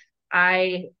rehab.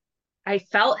 I I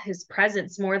felt his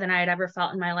presence more than I had ever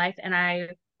felt in my life. And I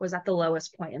was at the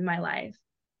lowest point in my life,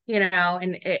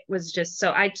 and it was just,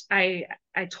 so I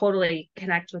totally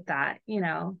connect with that,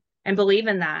 and believe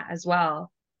in that as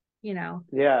well, you know.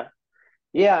 Yeah.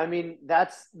 Yeah. I mean,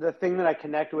 that's the thing that I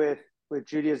connect with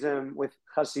Judaism, with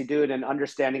Hasidut, and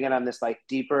understanding it on this like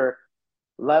deeper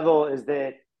level, is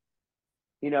that,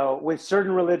 with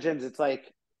certain religions, it's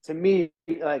like, to me,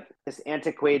 like this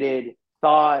antiquated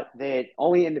thought that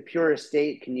only in the purest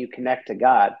state can you connect to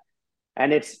God.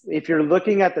 And it's, if you're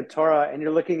looking at the Torah and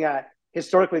you're looking at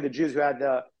historically the Jews who had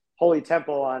the holy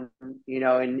temple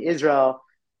in Israel,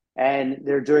 and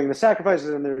they're doing the sacrifices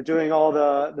and they're doing all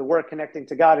the work connecting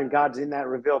to God, and God's in that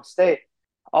revealed state.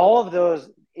 All of those,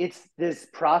 it's this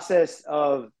process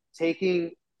of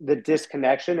taking the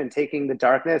disconnection and taking the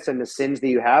darkness and the sins that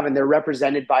you have, and they're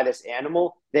represented by this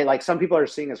animal. They, like, some people are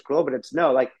seeing as cruel, but it's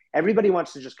no, like, everybody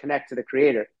wants to just connect to the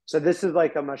creator. So this is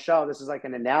like a mashal, this is like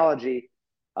an analogy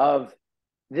of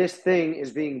this thing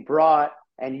is being brought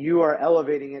and you are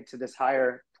elevating it to this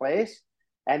higher place.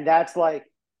 And that's like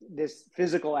this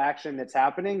physical action that's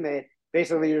happening. That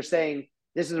basically you're saying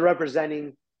this is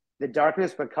representing the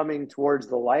darkness, but coming towards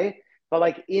the light. But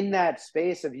like in that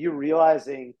space of you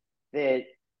realizing that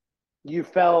you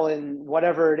fell in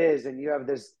whatever it is, and you have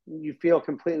this, you feel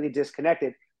completely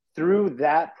disconnected through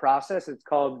that process. It's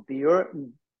called birur,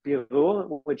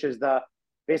 which is the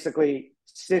basically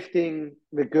sifting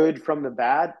the good from the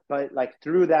bad. But like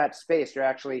through that space, you're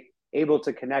actually able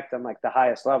to connect on like the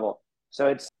highest level.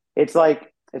 So it's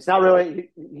like it's not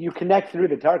really, you connect through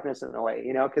the darkness in a way,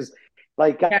 you know, because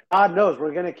like Yeah. God knows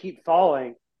we're gonna keep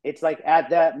falling. It's like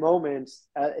at that moment,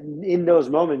 in those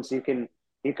moments, you can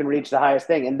reach the highest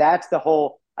thing, and that's the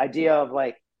whole idea of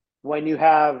like when you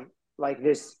have like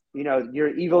this, you know, your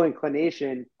evil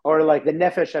inclination, or like the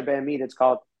nefesh habamid, it's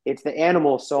called. It's the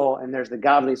animal soul, and there's the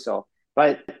godly soul.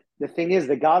 But the thing is,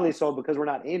 the godly soul, because we're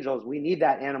not angels, we need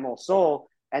that animal soul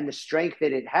and the strength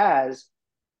that it has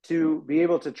to be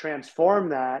able to transform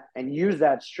that and use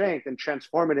that strength and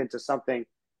transform it into something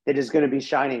that is going to be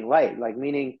shining light. Like,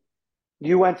 meaning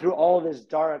you went through all this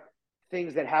dark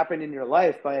things that happened in your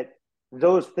life, but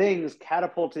those things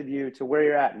catapulted you to where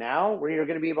you're at now, where you're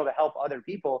going to be able to help other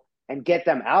people and get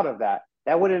them out of that.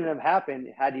 That wouldn't have happened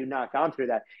had you not gone through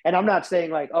that. And I'm not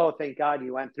saying like, oh, thank God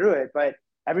you went through it, but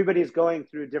everybody's going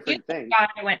through You different things. God,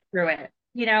 I went through it.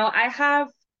 I have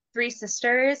three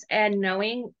sisters, and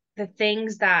knowing the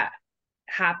things that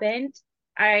happened,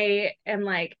 I am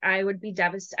like, I would be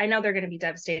devastated. I know they're going to be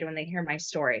devastated when they hear my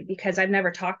story because I've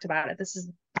never talked about it. This is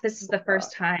the Uh,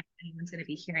 first time anyone's going to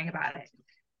be hearing about it.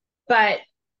 But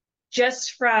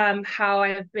just from how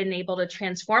I've been able to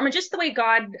transform and just the way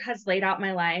God has laid out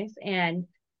my life and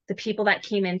the people that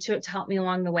came into it to help me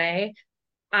along the way,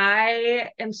 I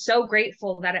am so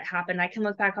grateful that it happened. I can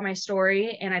look back on my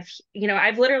story and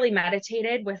I've literally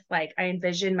meditated with like, I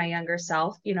envision my younger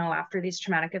self, after these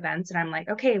traumatic events. And I'm like,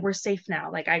 okay, we're safe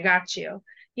now. Like, I got you,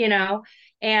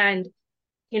 and,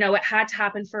 it had to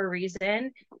happen for a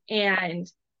reason.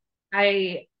 And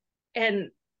I, and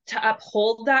to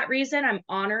uphold that reason, I'm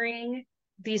honoring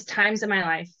these times in my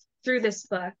life through this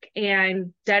book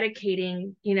and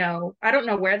dedicating, I don't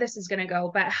know where this is going to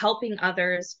go, but helping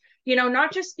others,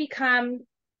 not just become,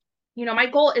 my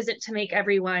goal isn't to make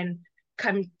everyone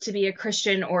come to be a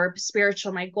Christian or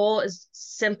spiritual. My goal is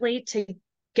simply to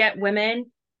get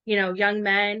women, young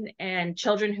men and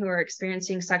children who are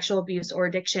experiencing sexual abuse or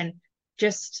addiction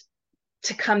just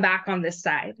to come back on this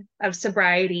side of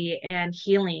sobriety and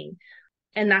healing.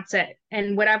 And that's it.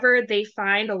 And whatever they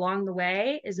find along the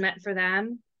way is meant for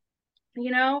them.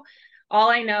 All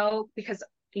I know, because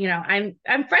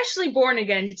I'm freshly born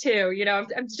again too.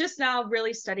 I'm just now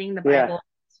really studying the yeah. Bible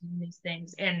and these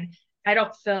things, and I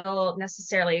don't feel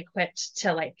necessarily equipped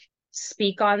to like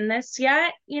speak on this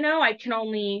yet. I can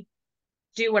only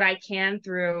do what I can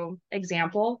through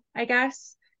example, I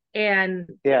guess. And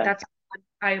Yeah. that's what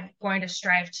I'm going to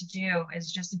strive to do,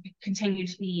 is just continue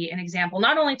to be an example,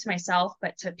 not only to myself,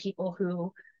 but to people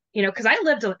who, because I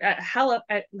lived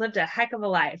a heck of a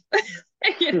life, and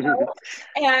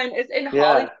it's in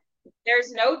Hollywood. Yeah.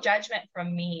 There's no judgment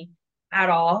from me at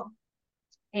all.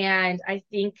 And I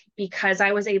think because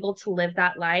I was able to live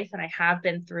that life and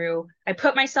I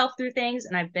put myself through things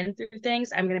and I've been through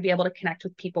things, I'm going to be able to connect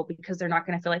with people because they're not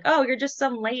going to feel like, oh, you're just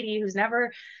some lady who's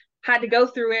never had to go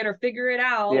through it or figure it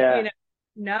out. Yeah.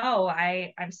 No,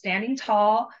 I'm standing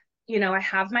tall. I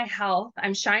have my health.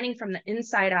 I'm shining from the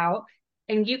inside out.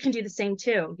 And you can do the same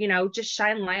too. Just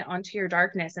shine light onto your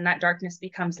darkness, and that darkness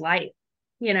becomes light,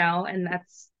 and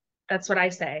that's what I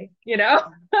say.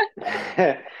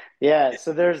 Yeah,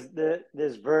 so there's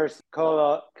this verse,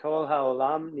 Kol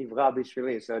haolam nivra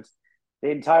bishvili. So it's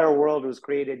the entire world was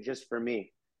created just for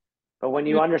me. But when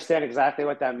you understand exactly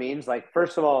what that means, like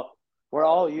first of all, we're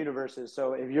all universes.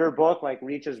 So if your book like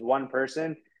reaches one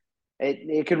person,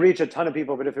 it could reach a ton of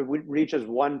people. But if it reaches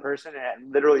one person and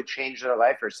it literally changed their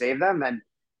life or saved them, then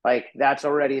like that's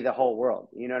already the whole world.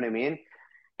 You know what I mean?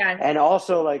 And Yes.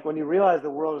 also, like when you realize the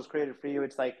world is created for you,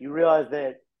 it's like you realize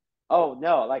that, oh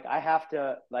no, like I have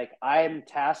to, like I'm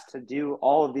tasked to do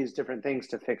all of these different things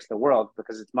to fix the world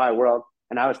because it's my world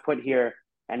and I was put here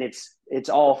and it's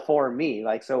all for me.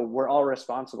 Like so, we're all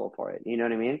responsible for it. You know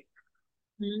what I mean?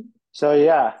 Mhm. So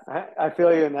yeah, I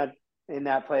feel you in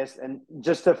that place. And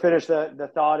just to finish the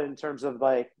thought in terms of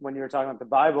like when you were talking about the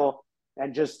Bible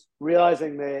and just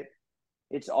realizing that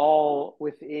it's all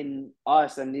within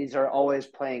us and these are always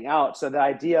playing out. So the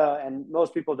idea, and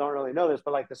most people don't really know this,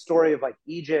 but like the story of like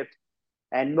Egypt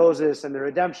and Moses and the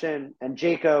redemption and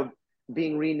Jacob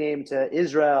being renamed to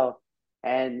Israel.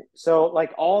 And so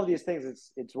like all of these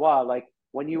things, it's wild. Like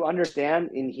when you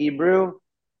understand in Hebrew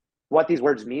what these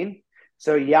words mean.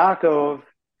 So Yaakov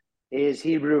is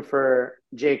Hebrew for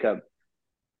Jacob.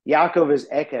 Yaakov is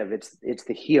Ekev. It's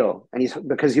the heel, and he's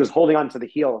because he was holding on to the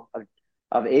heel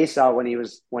of Esau when he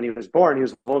was born. He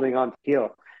was holding on to the heel.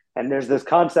 And there's this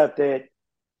concept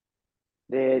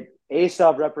that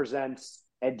Esau represents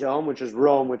Edom, which is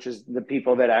Rome, which is the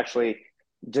people that actually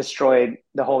destroyed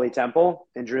the Holy Temple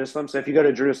in Jerusalem. So if you go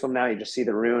to Jerusalem now, you just see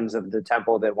the ruins of the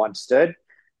temple that once stood,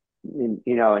 in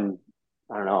I don't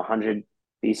know 100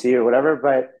 BC or whatever.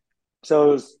 But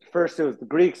so it was the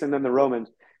Greeks and then the Romans.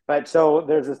 But so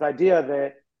there's this idea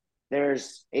that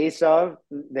there's Esau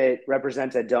that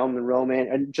represents Edom and Roman,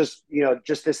 and just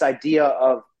this idea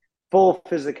of full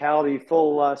physicality,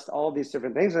 full lust, all these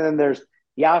different things. And then there's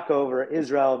Yaakov or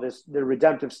Israel, the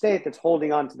redemptive state that's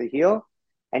holding on to the heel,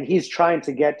 and he's trying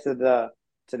to get to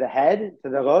the head, to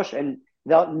the rosh, and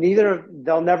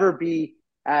they'll never be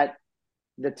at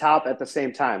the top at the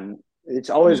same time. It's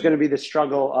always going to be the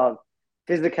struggle of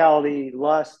physicality,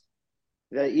 lust,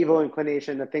 the evil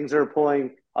inclination, the things that are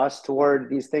pulling us toward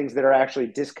these things that are actually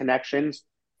disconnections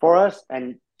for us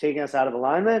and taking us out of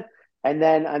alignment. And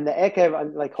then on the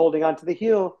ekev, like holding on to the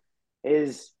heel,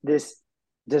 is this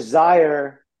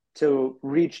desire to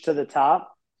reach to the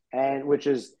top, and which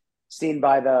is seen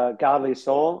by the godly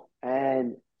soul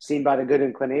and seen by the good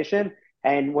inclination.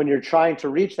 And when you're trying to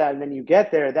reach that, and then you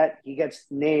get there, that he gets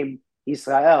named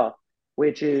Israel,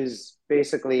 which is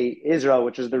basically Israel,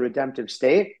 which is the redemptive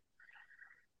state.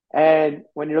 And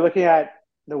when you're looking at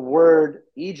the word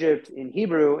Egypt in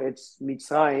Hebrew, it's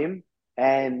Mitzrayim,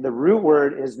 and the root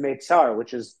word is Meitzar,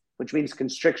 which means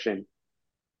constriction,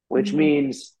 which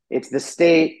means it's the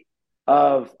state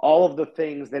of all of the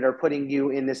things that are putting you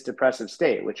in this depressive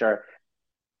state, which are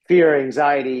fear,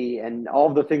 anxiety, and all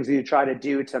of the things that you try to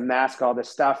do to mask all this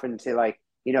stuff and to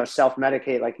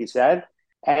self-medicate, like you said.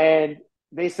 And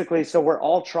basically, so we're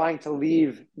all trying to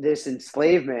leave this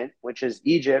enslavement, which is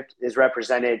Egypt, is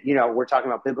represented, we're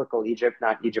talking about biblical Egypt,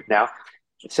 not Egypt now.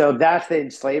 So that's the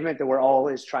enslavement that we're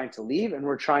always trying to leave, and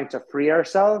we're trying to free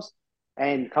ourselves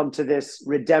and come to this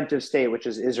redemptive state, which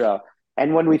is Israel.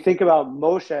 And when we think about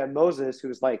Moses,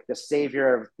 who's like the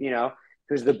savior of,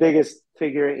 who's the biggest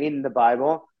figure in the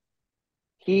Bible,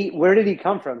 where did he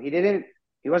come from? He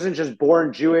wasn't just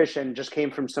born Jewish and just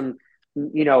came from some,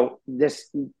 this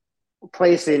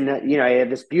place in, he had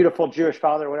this beautiful Jewish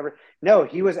father or whatever. No,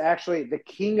 he was actually the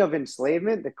king of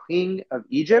enslavement, the king of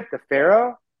Egypt, the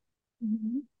Pharaoh.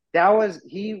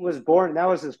 He was born, that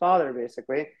was his father,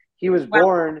 basically. He was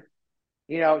born,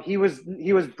 he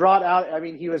was brought out. I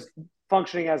mean, he was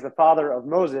functioning as the father of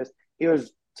Moses. He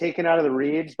was taken out of the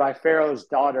reeds by Pharaoh's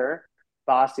daughter,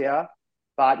 Batya.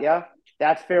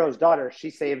 That's Pharaoh's daughter.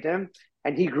 She saved him.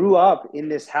 And he grew up in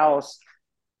this house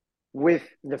with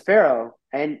the Pharaoh.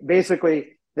 And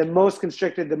basically, the most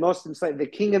constricted, the most enslaved, the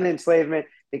king of enslavement,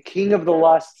 the king of the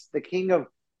lusts, the king of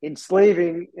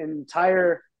enslaving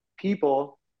entire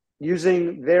people,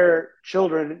 using their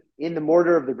children in the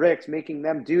mortar of the bricks, making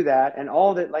them do that, and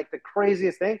all that, like the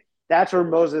craziest thing. That's where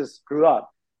Moses grew up.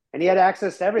 And he had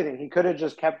access to everything. He could have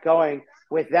just kept going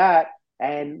with that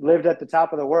and lived at the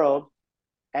top of the world.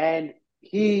 And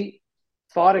he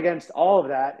fought against all of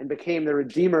that and became the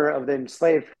redeemer of the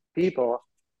enslaved people.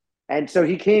 And so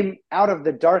he came out of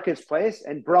the darkest place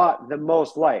and brought the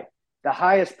most light. The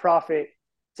highest prophet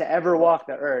to ever walk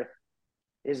the earth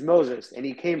is Moses, and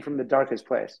he came from the darkest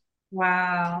place.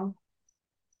 Wow.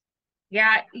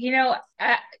 Yeah,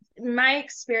 my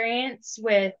experience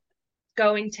with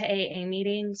going to AA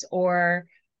meetings or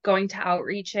going to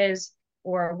outreaches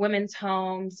or women's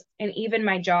homes, and even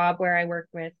my job where I work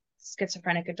with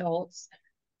schizophrenic adults,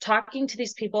 talking to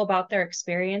these people about their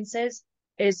experiences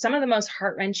is some of the most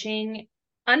heart-wrenching,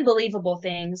 unbelievable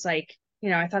things. Like,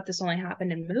 I thought this only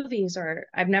happened in movies, or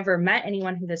I've never met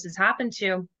anyone who this has happened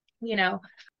to,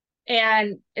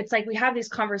 and it's like we have these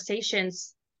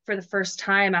conversations for the first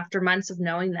time after months of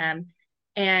knowing them.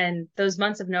 And those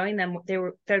months of knowing them,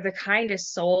 they're the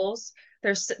kindest souls.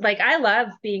 There's like, I love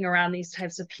being around these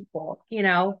types of people,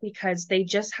 because they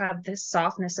just have this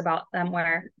softness about them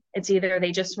where it's either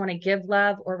they just want to give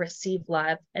love or receive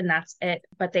love, and that's it.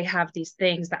 But they have these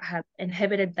things that have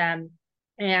inhibited them.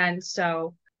 And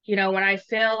so, when I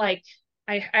feel like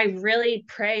I really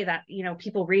pray that,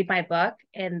 people read my book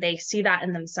and they see that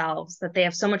in themselves, that they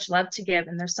have so much love to give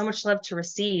and there's so much love to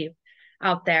receive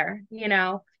out there,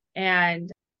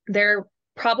 and they're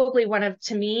probably one of,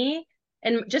 to me,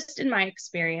 and just in my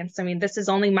experience, I mean, this is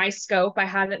only my scope. I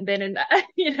haven't been in,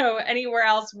 anywhere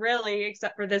else really,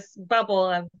 except for this bubble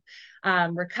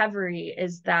of recovery,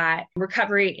 is that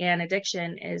recovery and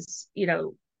addiction is,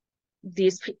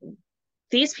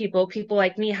 these people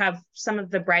like me, have some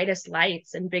of the brightest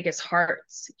lights and biggest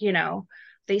hearts.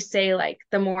 They say like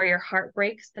the more your heart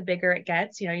breaks, the bigger it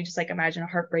gets. You just like imagine a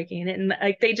heart breaking, and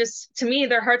like they just, to me,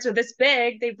 their hearts are this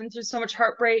big. They've been through so much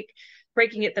heartbreak,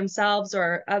 breaking it themselves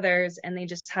or others, and they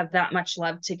just have that much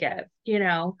love to give, you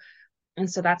know? And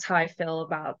so that's how I feel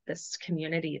about this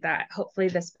community that hopefully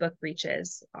this book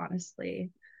reaches, honestly.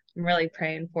 I'm really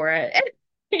praying for it,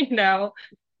 you know?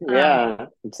 Um, Yeah,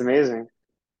 it's amazing.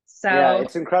 Yeah, so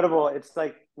it's incredible. It's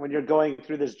like when you're going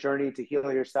through this journey to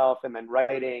heal yourself and then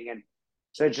writing, and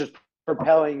so it's just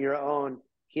propelling your own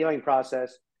healing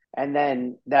process. And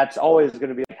then that's always going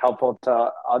to be helpful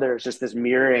to others, just this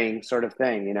mirroring sort of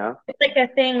thing, you know? it's like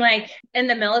a thing, like in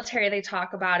the military, they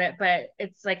talk about it, but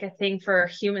it's like a thing for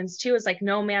humans too, is like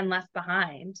no man left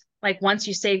behind. Like once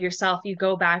you save yourself, you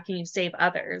go back and you save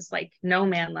others, like no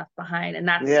man left behind. And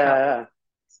that's how Yeah,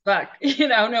 book, you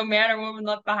know, no man or woman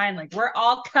left behind. Like we're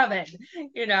all coming,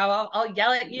 you know, I'll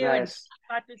yell at yeah. you and Nice.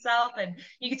 about yourself, and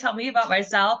you can tell me about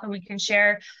myself, and we can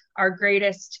share our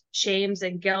greatest shames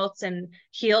and guilts and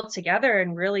heal together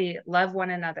and really love one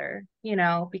another, you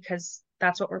know, because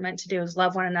that's what we're meant to do, is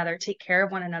love one another, take care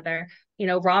of one another. You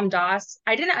know, Ram Dass,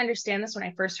 I didn't understand this when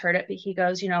I first heard it, but he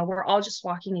goes, you know, we're all just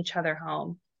walking each other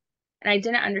home. And I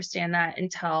didn't understand that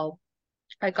until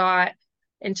I got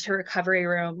into recovery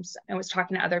rooms and was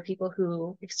talking to other people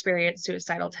who experience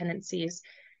suicidal tendencies.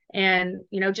 And,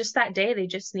 you know, just that day, they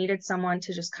just needed someone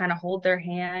to just kind of hold their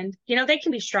hand. You know, they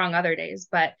can be strong other days,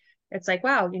 but it's like,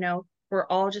 wow, you know, we're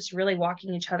all just really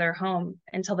walking each other home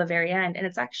until the very end. And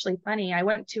it's actually funny. I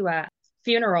went to a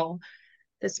funeral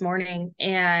this morning,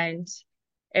 and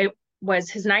it was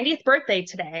his 90th birthday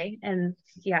today, and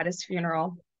he had his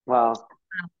funeral. Wow.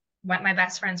 Went my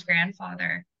best friend's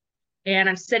grandfather, and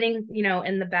I'm sitting, you know,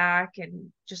 in the back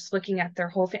and just looking at their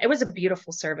whole thing. It was a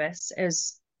beautiful service. It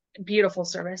was a beautiful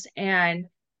service. And,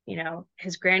 you know,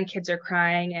 his grandkids are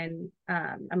crying, and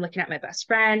I'm looking at my best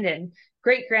friend and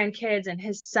great grandkids and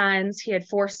his sons. He had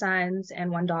 4 sons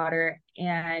and 1 daughter.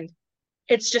 And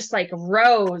it's just like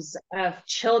rows of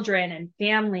children and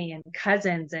family and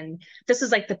cousins. And this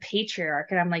is like the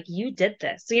patriarch. And I'm like, you did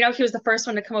this. So, you know, he was the first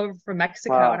one to come over from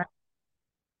Mexico. And Wow.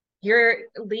 you're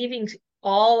leaving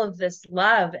all of this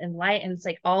love and light, and it's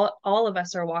like all of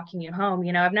us are walking you home.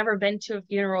 You know, I've never been to a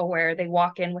funeral where they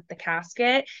walk in with the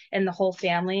casket and the whole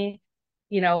family,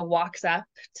 you know, walks up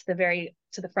to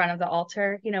the front of the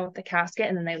altar, you know, with the casket,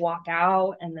 and then they walk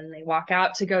out, and then they walk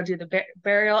out to go do the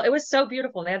burial. It was so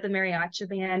beautiful. They had the mariachi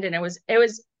band, and it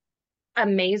was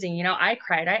amazing. You know, I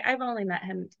cried. I've only met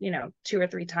him, you know, 2 or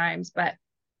 3 times, but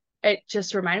it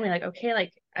just reminded me, like, okay,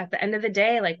 like at the end of the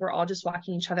day, like we're all just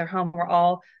walking each other home.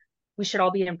 We should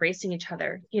all be embracing each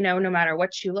other, you know, no matter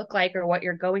what you look like or what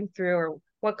you're going through or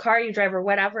what car you drive or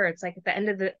whatever. It's like at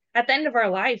the end of our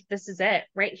life, this is it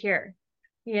right here,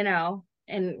 you know,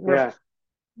 and we're Yeah.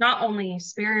 not only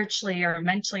spiritually or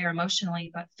mentally or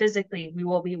emotionally, but physically, we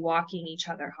will be walking each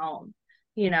other home,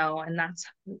 you know, and that's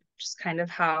just kind of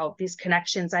how these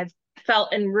connections I've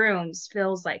felt in rooms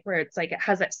feels like, where it's like it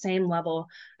has that same level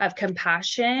of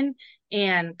compassion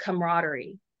and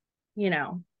camaraderie, you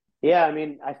know. Yeah, I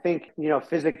mean, I think,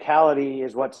 physicality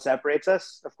is what separates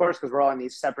us, of course, because we're all in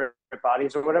these separate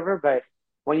bodies or whatever. But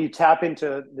when you tap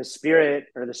into the spirit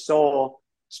or the soul,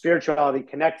 spirituality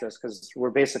connects us because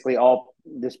we're basically all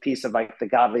this piece of like the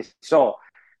godly soul.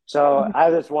 So Mhm. I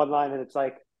have this one line, and it's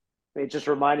like, it just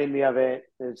reminded me of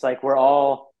it. It's like we're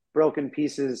all broken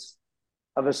pieces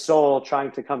of a soul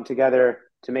trying to come together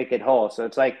to make it whole. So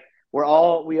it's like we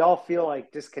all feel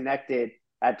like disconnected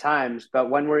at times, but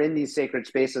when we're in these sacred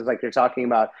spaces like you're talking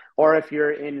about, or if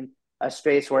you're in a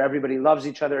space where everybody loves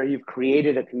each other, or you've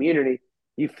created a community,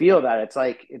 you feel that it's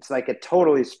like a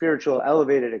totally spiritual,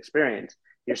 elevated experience.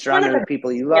 You're It's one of surrounded the with people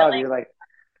best you love. feelings. You're like,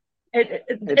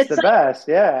 it's It's the best,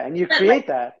 yeah, and you like create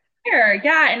that. here,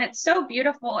 yeah, and it's so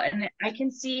beautiful, and I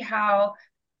can see how,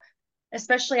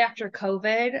 especially after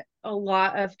COVID, a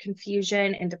lot of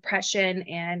confusion and depression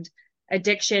and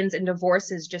addictions and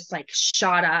divorces just like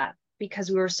shot up because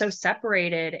we were so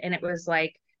separated. And it was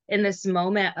like in this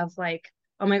moment of like,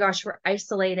 oh my gosh, we're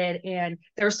isolated. And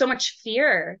there was so much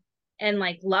fear, and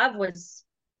like love was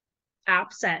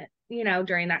absent, you know,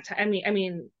 during that time. I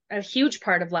mean, a huge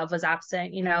part of love was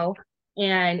absent, you know,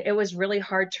 and it was really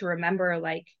hard to remember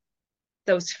like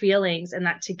those feelings and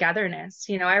that togetherness.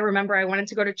 You know, I remember I wanted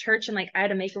to go to church, and like I had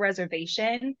to make a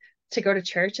reservation to go to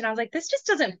church, and I was like, this just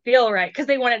doesn't feel right, because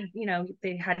they wanted, you know,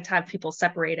 they had to have people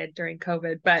separated during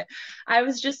COVID. But I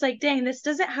was just like, dang, this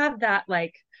doesn't have that,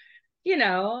 like, you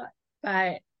know.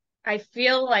 But I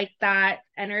feel like that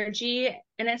energy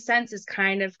in a sense is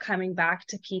kind of coming back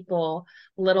to people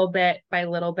little bit by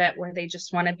little bit, where they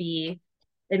just want to be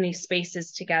in these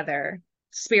spaces together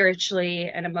spiritually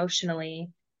and emotionally,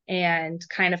 and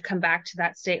kind of come back to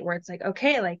that state where it's like,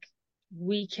 okay, like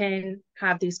we can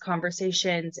have these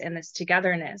conversations and this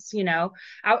togetherness,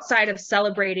 outside of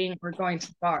celebrating or going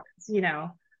to bars.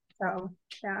 So,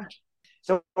 yeah.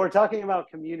 So we're talking about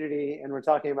community and we're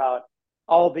talking about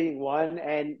all being one.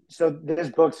 And so this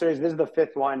book series, this is the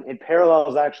fifth one. It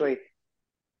parallels actually.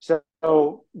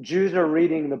 So Jews are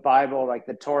reading the Bible, like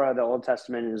the Torah, the Old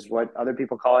Testament is what other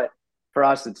people call it. For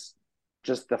us, it's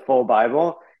just the full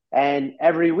Bible. And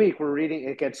every week we're reading,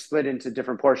 it gets split into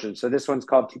different portions. So this one's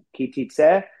called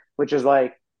Kititze, which is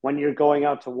like when you're going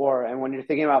out to war. And when you're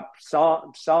thinking about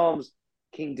Psalms,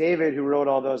 King David, who wrote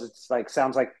all those, it's like,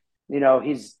 sounds like,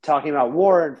 he's talking about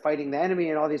war and fighting the enemy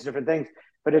and all these different things.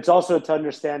 But it's also to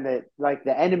understand that like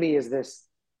the enemy is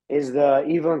the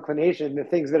evil inclination, the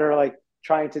things that are like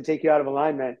trying to take you out of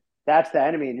alignment. That's the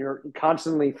enemy. And you're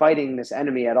constantly fighting this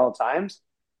enemy at all times.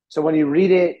 So when you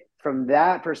read it from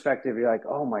that perspective, you're like,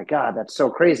 oh my God, that's so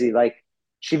crazy. Like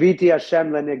Shiviti Hashem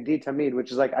lenigdi tamid,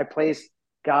 which is like I place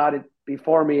God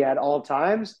before me at all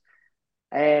times,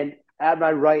 and at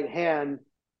my right hand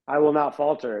I will not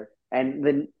falter. And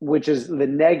then which is the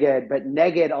neged, but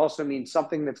neged also means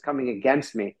something that's coming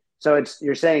against me. So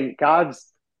you're saying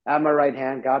God's at my right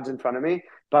hand, God's in front of me.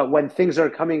 But when things are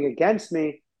coming against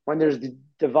me, when there's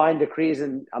divine decrees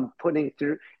and I'm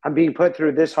being put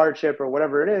through this hardship or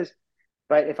whatever it is,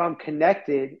 but if I'm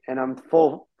connected and I'm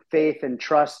full faith and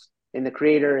trust in the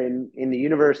creator in the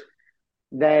universe,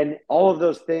 then all of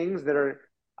those things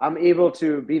I'm able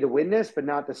to be the witness, but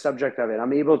not the subject of it.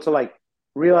 I'm able to like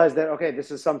realize that, okay,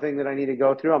 this is something that I need to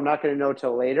go through. I'm not going to know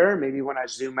till later, maybe when I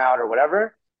zoom out or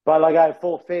whatever, but like I have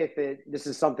full faith that this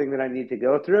is something that I need to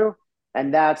go through.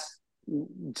 And that's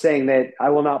saying that I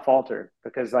will not falter,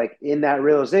 because like in that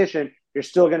realization, you're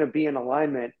still going to be in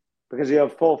alignment because you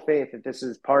have full faith that this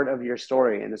is part of your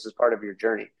story and this is part of your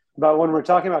journey. But when we're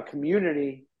talking about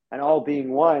community and all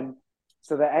being one,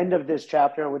 so the end of this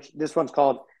chapter, which this one's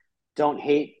called Don't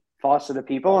Hate, Foster the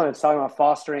People, and it's talking about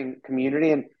fostering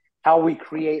community and how we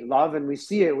create love. And we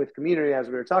see it with community, as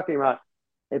we were talking about.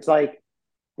 It's like,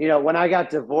 when I got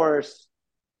divorced,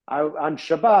 on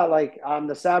Shabbat, like on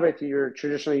the Sabbath, you're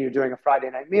doing a Friday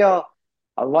night meal,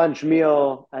 a lunch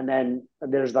meal, and then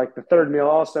there's like the third meal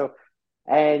also.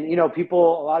 And a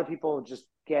lot of people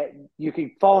you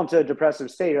can fall into a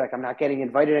depressive state. You're like, I'm not getting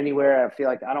invited anywhere. I feel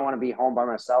like I don't want to be home by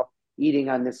myself eating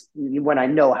on this when I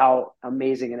know how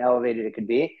amazing and elevated it could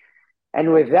be.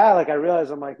 And with that, like I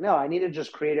realized, I'm like, no, I need to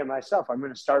just create it myself. I'm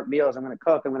going to start meals. I'm going to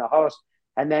cook. I'm going to host.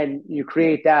 And then you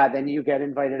create that, then you get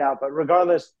invited out. But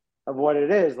regardless of what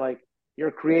it is, like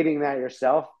you're creating that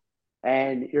yourself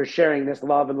and you're sharing this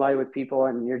love and light with people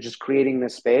and you're just creating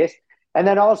this space. And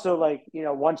then also like,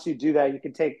 once you do that,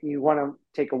 you want to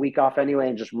take a week off anyway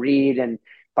and just read and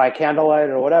by candlelight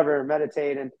or whatever,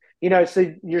 meditate. And,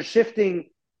 so you're shifting.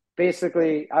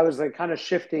 Basically, I was like kind of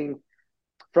shifting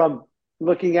from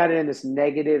looking at it in this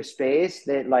negative space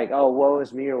that like, oh, woe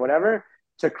is me or whatever,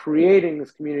 to creating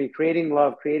this community, creating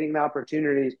love, creating the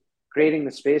opportunities, creating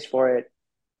the space for it.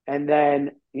 And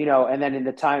then, in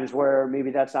the times where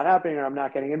maybe that's not happening or I'm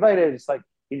not getting invited, it's like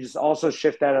you just also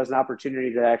shift that as an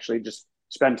opportunity to actually just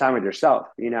spend time with yourself,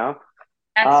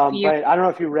 That's beautiful. But I don't know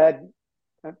if you read,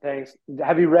 thanks.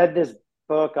 Have you read this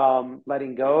book,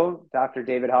 Letting Go, Dr.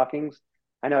 David Hawkins?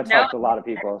 I know it's No, helped a lot of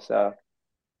people. So,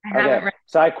 I haven't okay. read.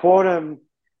 So I quote him.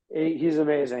 He's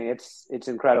amazing. It's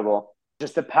incredible.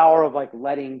 Just the power of like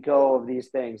letting go of these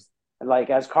things. And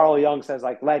like, as Carl Jung says,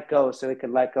 like, let go so it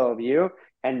can let go of you.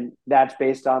 And that's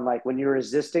based on like when you're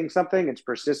resisting something, it's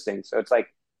persisting. So it's like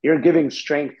you're giving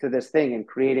strength to this thing and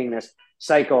creating this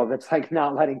cycle that's like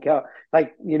not letting go.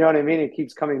 Like, you know what I mean? It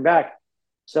keeps coming back.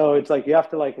 So it's like you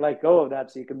have to like let go of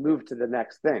that so you can move to the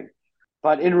next thing.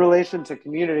 But in relation to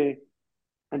community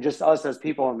and just us as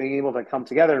people and being able to come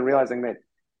together and realizing that,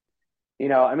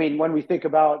 I mean, when we think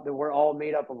about that we're all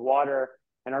made up of water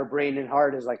and our brain and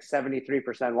heart is like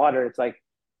 73% water, it's like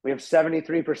we have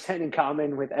 73% in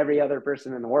common with every other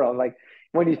person in the world. Like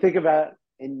when you think about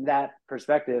in that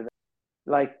perspective,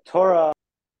 like Torah,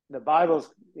 the Bible's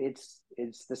it's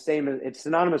the same, it's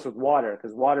synonymous with water,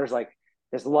 because water is like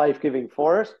this life-giving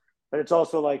force, but it's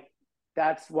also like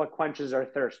that's what quenches our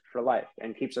thirst for life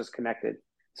and keeps us connected.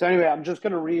 So anyway, I'm just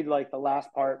going to read like the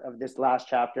last part of this last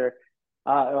chapter,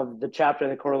 of the chapter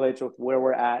that correlates with where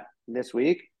we're at this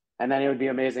week. And then it would be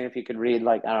amazing if you could read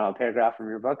like, I don't know, a paragraph from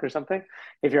your book or something,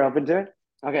 if you're open to it.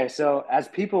 Okay, so as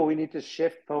people, we need to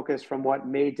shift focus from what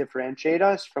may differentiate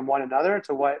us from one another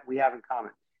to what we have in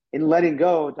common. In letting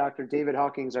go, Dr. David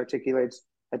Hawkins articulates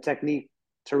a technique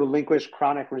to relinquish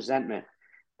chronic resentment.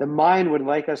 The mind would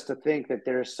like us to think that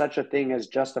there is such a thing as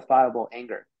justifiable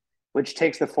anger, which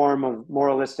takes the form of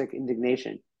moralistic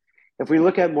indignation. If we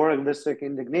look at moralistic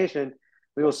indignation,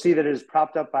 we will see that it is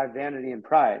propped up by vanity and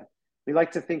pride. We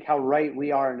like to think how right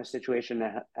we are in a situation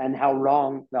and how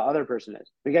wrong the other person is.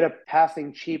 We get a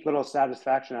passing, cheap little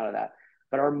satisfaction out of that.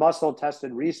 But our muscle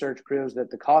tested research proves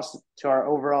that the cost to our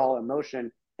overall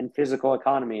emotion and physical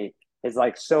economy is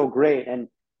like so great. And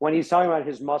when he's talking about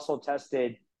his muscle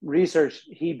tested research,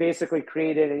 he basically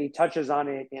created, and he touches on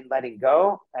it in Letting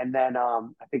Go. And then I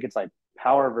think it's like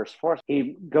Power versus Force.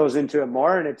 He goes into it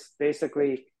more, and it's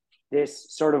basically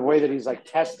this sort of way that he's like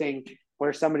testing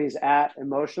where somebody's at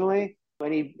emotionally.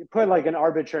 And he put like an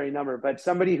arbitrary number, but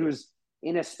somebody who's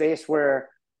in a space where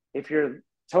if you're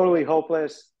totally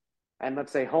hopeless and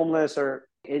let's say homeless, or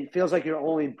it feels like you're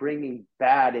only bringing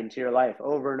bad into your life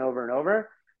over and over and over.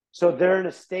 So they're in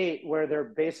a state where they're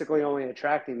basically only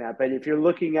attracting that. But if you're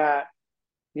looking at,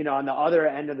 on the other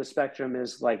end of the spectrum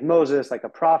is like Moses, like a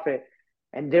prophet,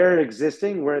 and they're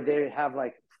existing where they have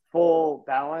like full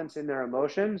balance in their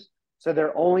emotions. So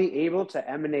they're only able to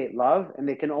emanate love, and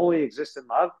they can only exist in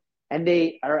love. And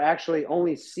they are actually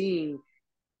only seeing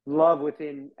love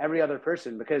within every other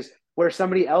person, because where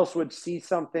somebody else would see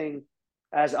something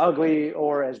as ugly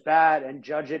or as bad and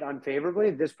judge it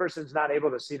unfavorably, this person's not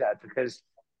able to see that because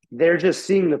they're just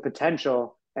seeing the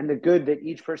potential and the good that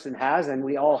each person has, and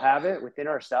we all have it within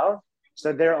ourselves.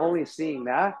 So they're only seeing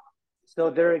that. So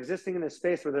they're existing in a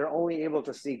space where they're only able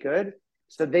to see good,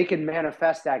 so they can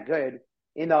manifest that good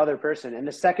in the other person. And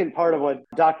the second part of what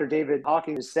Dr. David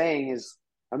Hawking is saying is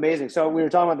amazing. So we were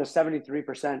talking about the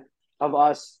 73% of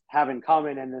us have in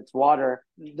common, and it's water.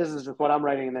 This is just what I'm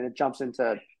writing, and then it jumps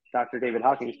into Dr. David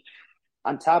Hawking.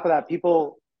 On top of that,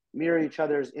 people mirror each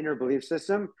other's inner belief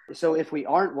system. So if we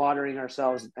aren't watering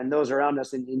ourselves and those around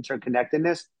us in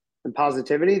interconnectedness and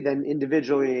positivity, then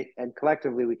individually and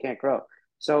collectively we can't grow.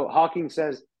 So Hawking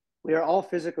says we are all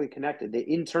physically connected.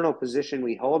 The internal position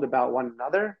we hold about one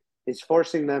another is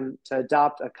forcing them to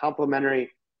adopt a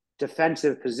complementary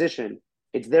defensive position.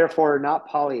 It's therefore not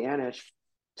Pollyannish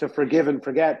to forgive and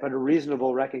forget, but a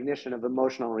reasonable recognition of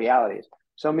emotional realities.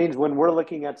 So it means when we're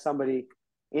looking at somebody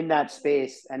in that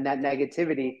space and that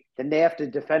negativity, then they have to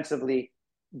defensively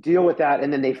deal with that,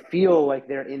 and then they feel like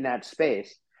they're in that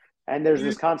space. And there's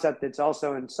this concept that's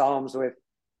also in Psalms with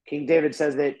King David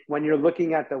says that when you're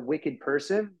looking at the wicked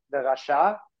person, the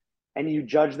Rasha, and you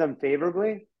judge them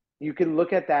favorably, you can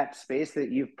look at that space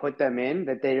that you've put them in,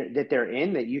 that they're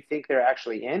in, that you think they're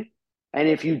actually in. And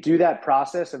if you do that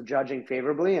process of judging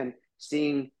favorably and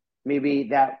seeing maybe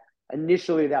that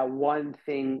initially that one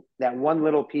thing, that one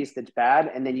little piece that's bad,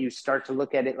 and then you start to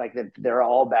look at it like that they're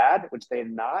all bad, which they're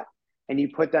not, and you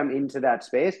put them into that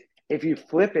space. If you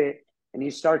flip it and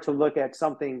you start to look at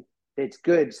something that's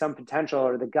good, some potential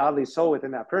or the godly soul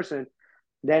within that person,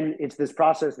 then it's this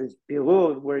process, this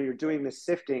bilul, where you're doing this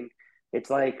sifting. It's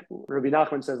like Rabbi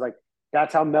Nachman says, like,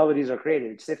 that's how melodies are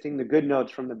created. It's sifting the good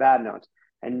notes from the bad notes.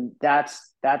 And that's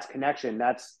connection.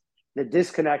 That's the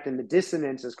disconnect, and the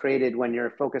dissonance is created when you're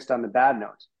focused on the bad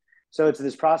notes. So it's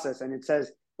this process. And it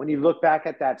says, when you look back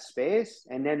at that space,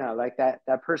 and then like that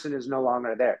person is no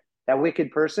longer there. That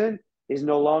wicked person is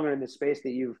no longer in the space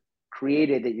that you've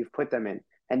created, that you've put them in.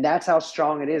 And that's how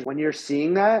strong it is. When you're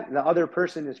seeing that, the other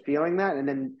person is feeling that, and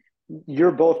then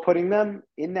you're both putting them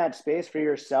in that space for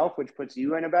yourself, which puts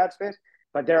you in a bad space,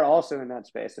 but they're also in that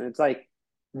space. And it's like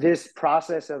this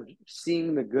process of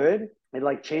seeing the good, it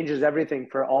like changes everything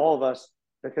for all of us,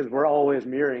 because we're always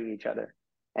mirroring each other.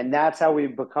 And that's how we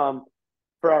become,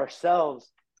 for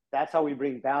ourselves, that's how we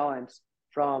bring balance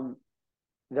from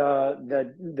the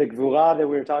gvura that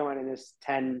we were talking about in this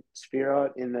 10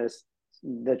 sphirot, in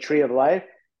the tree of life,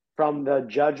 from the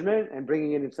judgment and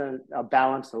bringing it into a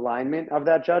balanced alignment of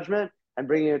that judgment and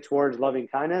bringing it towards loving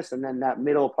kindness. And then that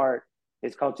middle part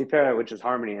is called tiferet, which is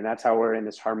harmony. And that's how we're in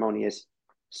this harmonious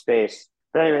space.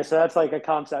 But anyway, so that's like a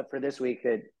concept for this week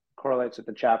that correlates with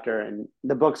the chapter. And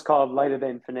the book's called Light of the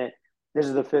Infinite. This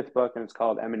is the 5th book, and it's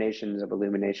called Emanations of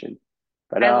Illumination.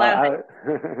 But I love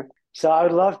it. So I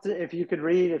would love to, if you could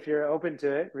read, if you're open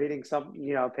to it, reading some,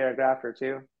 a paragraph or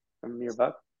two from your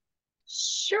book.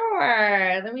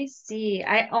 Sure. Let me see.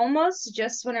 I almost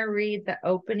just want to read the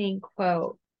opening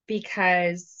quote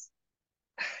because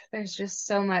there's just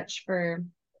so much for,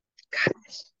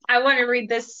 gosh, I want to read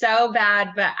this so bad,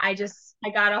 but I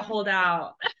gotta hold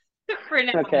out for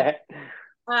now. Okay.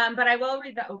 But I will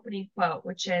read the opening quote,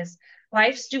 which is,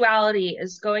 life's duality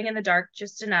is going in the dark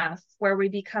just enough, where we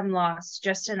become lost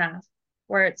just enough,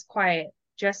 where it's quiet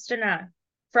just enough,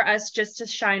 for us just to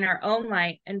shine our own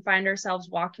light and find ourselves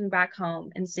walking back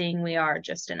home and seeing we are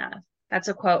just enough. That's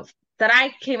a quote that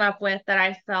I came up with that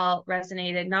I felt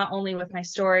resonated not only with my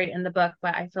story in the book,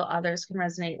 but I feel others can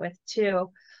resonate with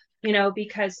too,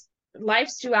 because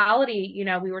life's duality,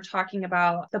 we were talking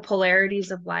about the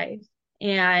polarities of life.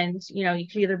 And, you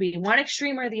can either be one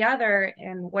extreme or the other.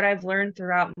 And what I've learned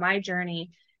throughout my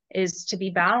journey is to be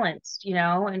balanced,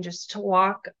 and just to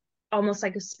walk almost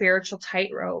like a spiritual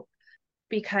tightrope,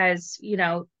 because,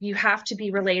 you have to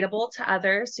be relatable to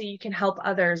others so you can help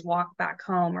others walk back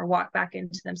home or walk back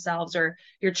into themselves, or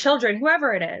your children,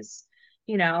 whoever it is,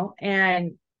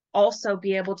 and also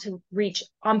be able to reach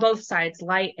on both sides,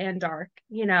 light and dark,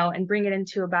 and bring it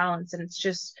into a balance. And it's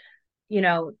just,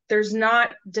 there's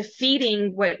not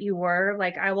defeating what you were.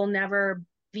 Like, I will never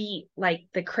beat like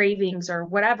the cravings or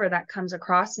whatever that comes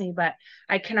across me, but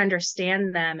I can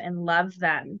understand them and love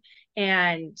them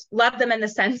in the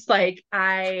sense like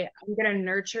I'm going to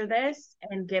nurture this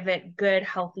and give it good,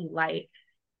 healthy light.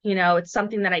 It's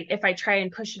something that if I try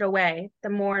and push it away, the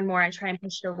more and more I try and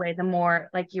push it away, the more,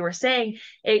 like you were saying,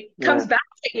 it comes Yeah. back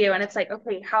at you. And it's like,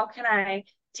 okay, how can I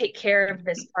take care of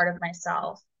this part of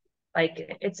myself?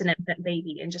 Like it's an infant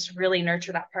baby, and just really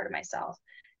nurture that part of myself.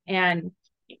 And,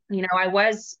 I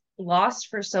was lost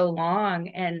for so long,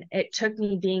 and it took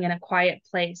me being in a quiet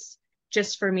place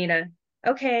just for me to,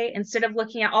 okay, instead of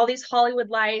looking at all these Hollywood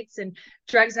lights and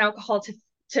drugs and alcohol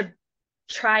to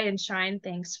try and shine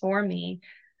things for me,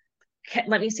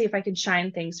 let me see if I can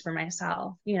shine things for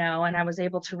myself, and I was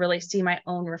able to really see my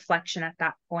own reflection at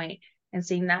that point, and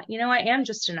seeing that, I am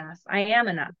just enough. I am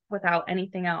enough without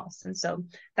anything else. And so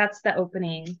that's the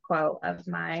opening quote of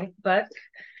my book.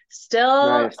 Still,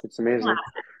 Nice. It's amazing.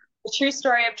 the true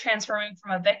story of transforming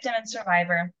from a victim and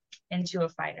survivor into a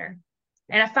fighter.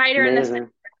 And a It's fighter in the sense amazing.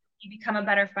 that you become a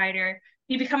better fighter.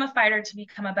 You become a fighter to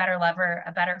become a better lover,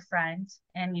 a better friend,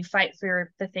 and you fight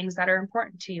for the things that are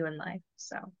important to you in life.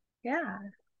 So, yeah.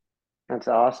 That's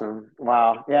awesome.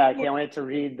 Wow. Yeah, I can't wait to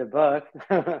read the book.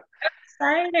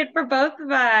 Excited for both of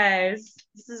us.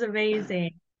 This is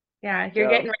amazing. Yeah, you're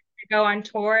getting So, ready to go on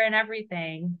tour and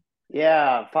everything.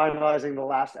 yeah, finalizing the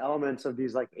last elements of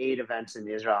these like 8 events in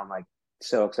Israel. I'm like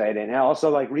so excited. And also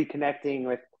like reconnecting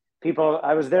with people.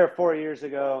 I was there 4 years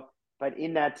ago, but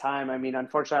in that time, I mean,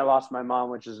 unfortunately, I lost my mom,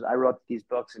 which is I wrote these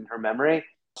books in her memory.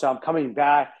 So I'm coming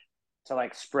back to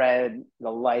like spread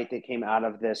the light that came out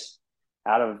of this,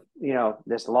 out of,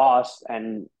 this loss,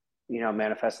 and,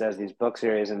 manifested as these book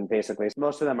series. And basically,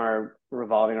 most of them are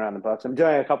revolving around the books. I'm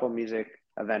doing a couple of music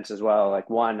events as well, like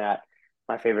one at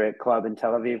my favorite club in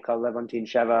Tel Aviv called Levontin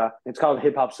Sheva. It's called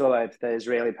Hip Hop Sola. It's the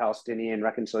Israeli-Palestinian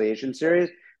reconciliation series.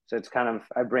 So it's kind of,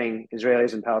 I bring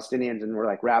Israelis and Palestinians, and we're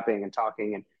like rapping and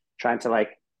talking and trying to like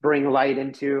bring light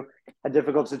into a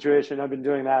difficult situation. I've been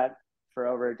doing that for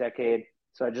over a decade.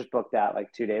 So I just booked that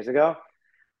like 2 days ago.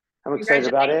 I'm excited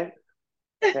about Congratulations.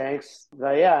 it. Thanks.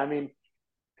 But yeah, I mean,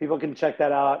 people can check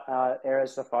that out,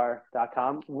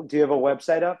 erazsafar.com. Do you have a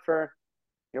website up for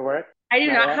your work? I do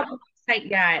Not not yet? have a website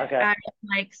yet. Okay. I'm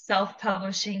like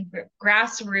self-publishing,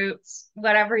 grassroots,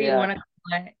 whatever you Yeah. want to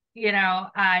call it.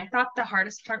 I thought the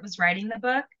hardest part was writing the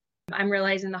book. I'm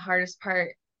realizing the hardest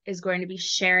part is going to be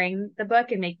sharing the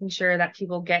book and making sure that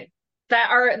people that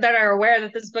are aware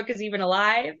that this book is even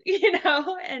alive,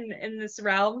 and in this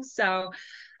realm. So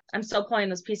I'm still pulling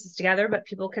those pieces together, but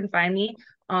people can find me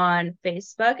on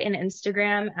Facebook and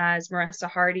Instagram as Marissa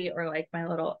Hardy, or like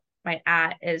my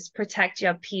at is Protect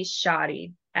Your Peace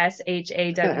Shoddy,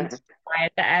 SHAWTY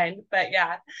at the end. But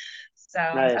yeah, so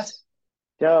that's Nice.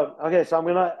 Dope. Okay, so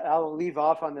I'll leave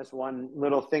off on this one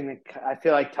little thing that I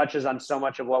feel like touches on so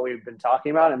much of what we've been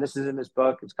talking about. And this is in this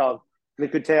book. It's called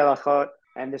Likutei Halachot.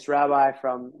 And this rabbi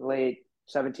from late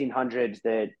 1700s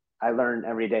that I learn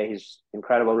every day, he's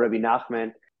incredible, Rabbi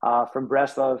Nachman from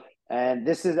Breslov. And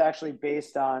this is actually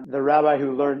based on the rabbi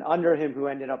who learned under him, who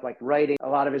ended up like writing a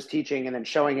lot of his teaching and then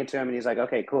showing it to him. And he's like,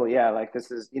 okay, cool. Yeah, like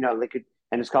this is,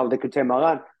 and it's called Likutei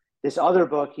Moharan. This other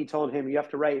book, he told him, you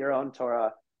have to write your own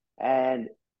Torah. And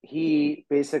he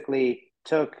basically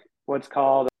took what's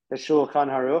called the Shulchan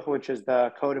Aruch, which is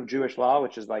the code of Jewish law,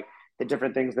 which is like the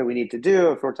different things that we need to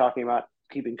do if we're talking about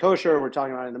keeping kosher. We're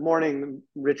talking about in the morning,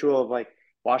 the ritual of like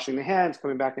washing the hands,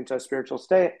 coming back into a spiritual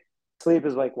state. Sleep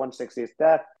is like 1/60th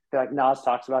death. I feel like Nas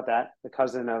talks about that, the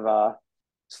cousin of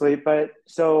sleep. But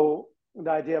so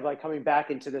the idea of like coming back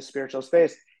into this spiritual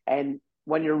space, and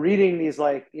when you're reading these,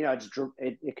 like,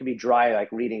 it can be dry, like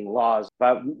reading laws,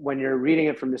 but when you're reading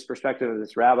it from this perspective of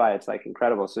this rabbi, it's like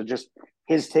incredible. So just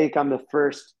his take on the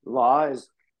first law is,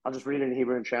 I'll just read it in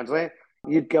Hebrew and translate.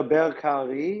 Yitgaber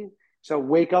kari, so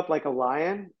wake up like a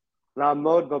lion.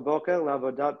 La'amod baboker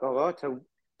la'avodat baro,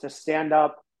 to stand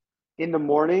up in the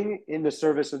morning in the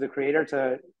service of the Creator,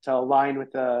 to align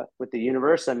with the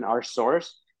universe and our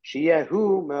source.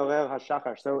 Sheyehu me'orer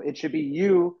hashachar, so it should be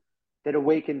you that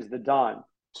awakens the dawn.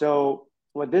 So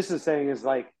what this is saying is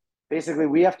like, basically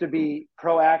we have to be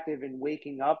proactive in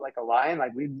waking up like a lion.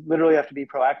 Like we literally have to be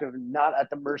proactive and not at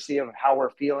the mercy of how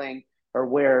we're feeling or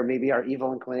where maybe our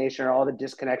evil inclination or all the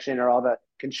disconnection or all the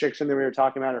constriction that we were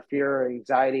talking about or fear or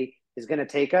anxiety is going to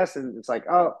take us. And it's like,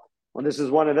 oh, well, this is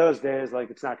one of those days.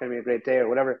 Like it's not going to be a great day or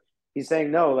whatever. He's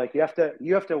saying no. Like you have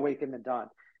to awaken the dawn.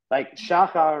 Like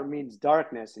shachar means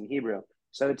darkness in Hebrew,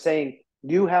 so it's saying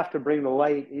you have to bring the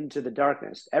light into the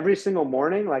darkness every single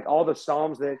morning. Like all the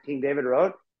Psalms that King David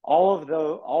wrote, all of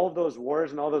those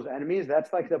wars and all those enemies,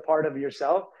 that's like the part of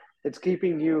yourself that's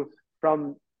keeping you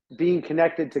from being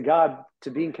connected to God,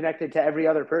 to being connected to every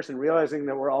other person, realizing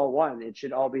that we're all one. It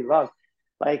should all be love.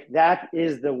 Like that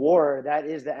is the war, that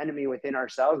is the enemy within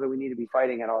ourselves that we need to be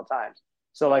fighting at all times.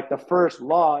 So like the first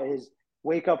law is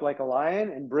wake up like a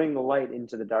lion and bring the light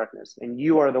into the darkness. And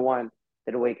you are the one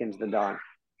that awakens the dawn.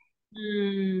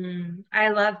 I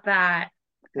love that.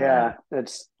 Yeah,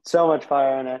 it's so much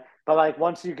fire in it. But like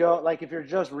once you go, like if you're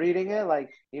just reading it,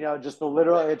 like, you know, just the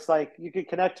literal, it's like you can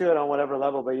connect to it on whatever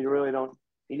level, but you really don't,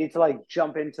 you need to like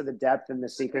jump into the depth and the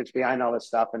secrets behind all this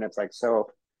stuff. And it's like,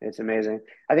 so it's amazing.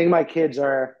 I think my kids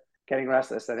are getting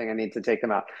restless. I think I need to take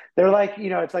them out. They're like, you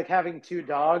know, it's like having two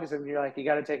dogs and you're like, you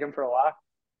got to take them for a walk.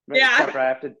 Except Yeah. for I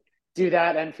have to do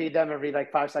that and feed them every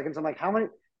like 5 seconds. I'm like, how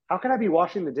can I be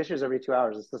washing the dishes every 2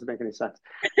 hours? This doesn't make any sense.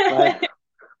 But,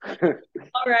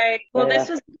 All right. Well, but this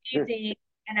yeah. was amazing,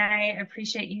 and I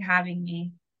appreciate you having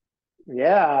me.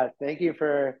 Yeah, thank you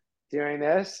for doing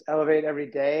this. Elevate every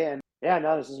day. And yeah,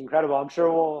 no, this is incredible. I'm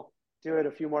sure we'll do it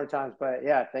a few more times. But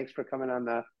yeah, thanks for coming on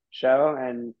the show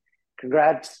and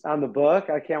congrats on the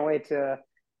book. I can't wait to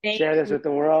Thank share this you. with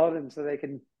the world and so they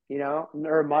can, you know,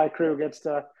 or my crew gets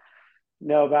to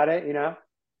know about it, you know?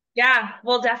 Yeah,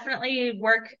 we'll definitely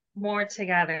work more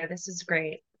together. This is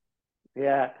great.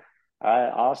 Yeah. All right.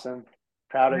 Awesome.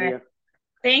 Proud All of right. you.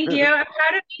 Thank you. I'm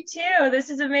proud of you too.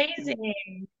 This is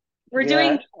amazing. We're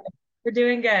doing Yeah. we're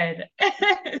doing good. All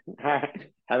right.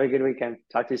 Have a good weekend.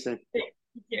 Talk to you soon. Thank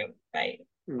you. Bye.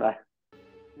 Bye.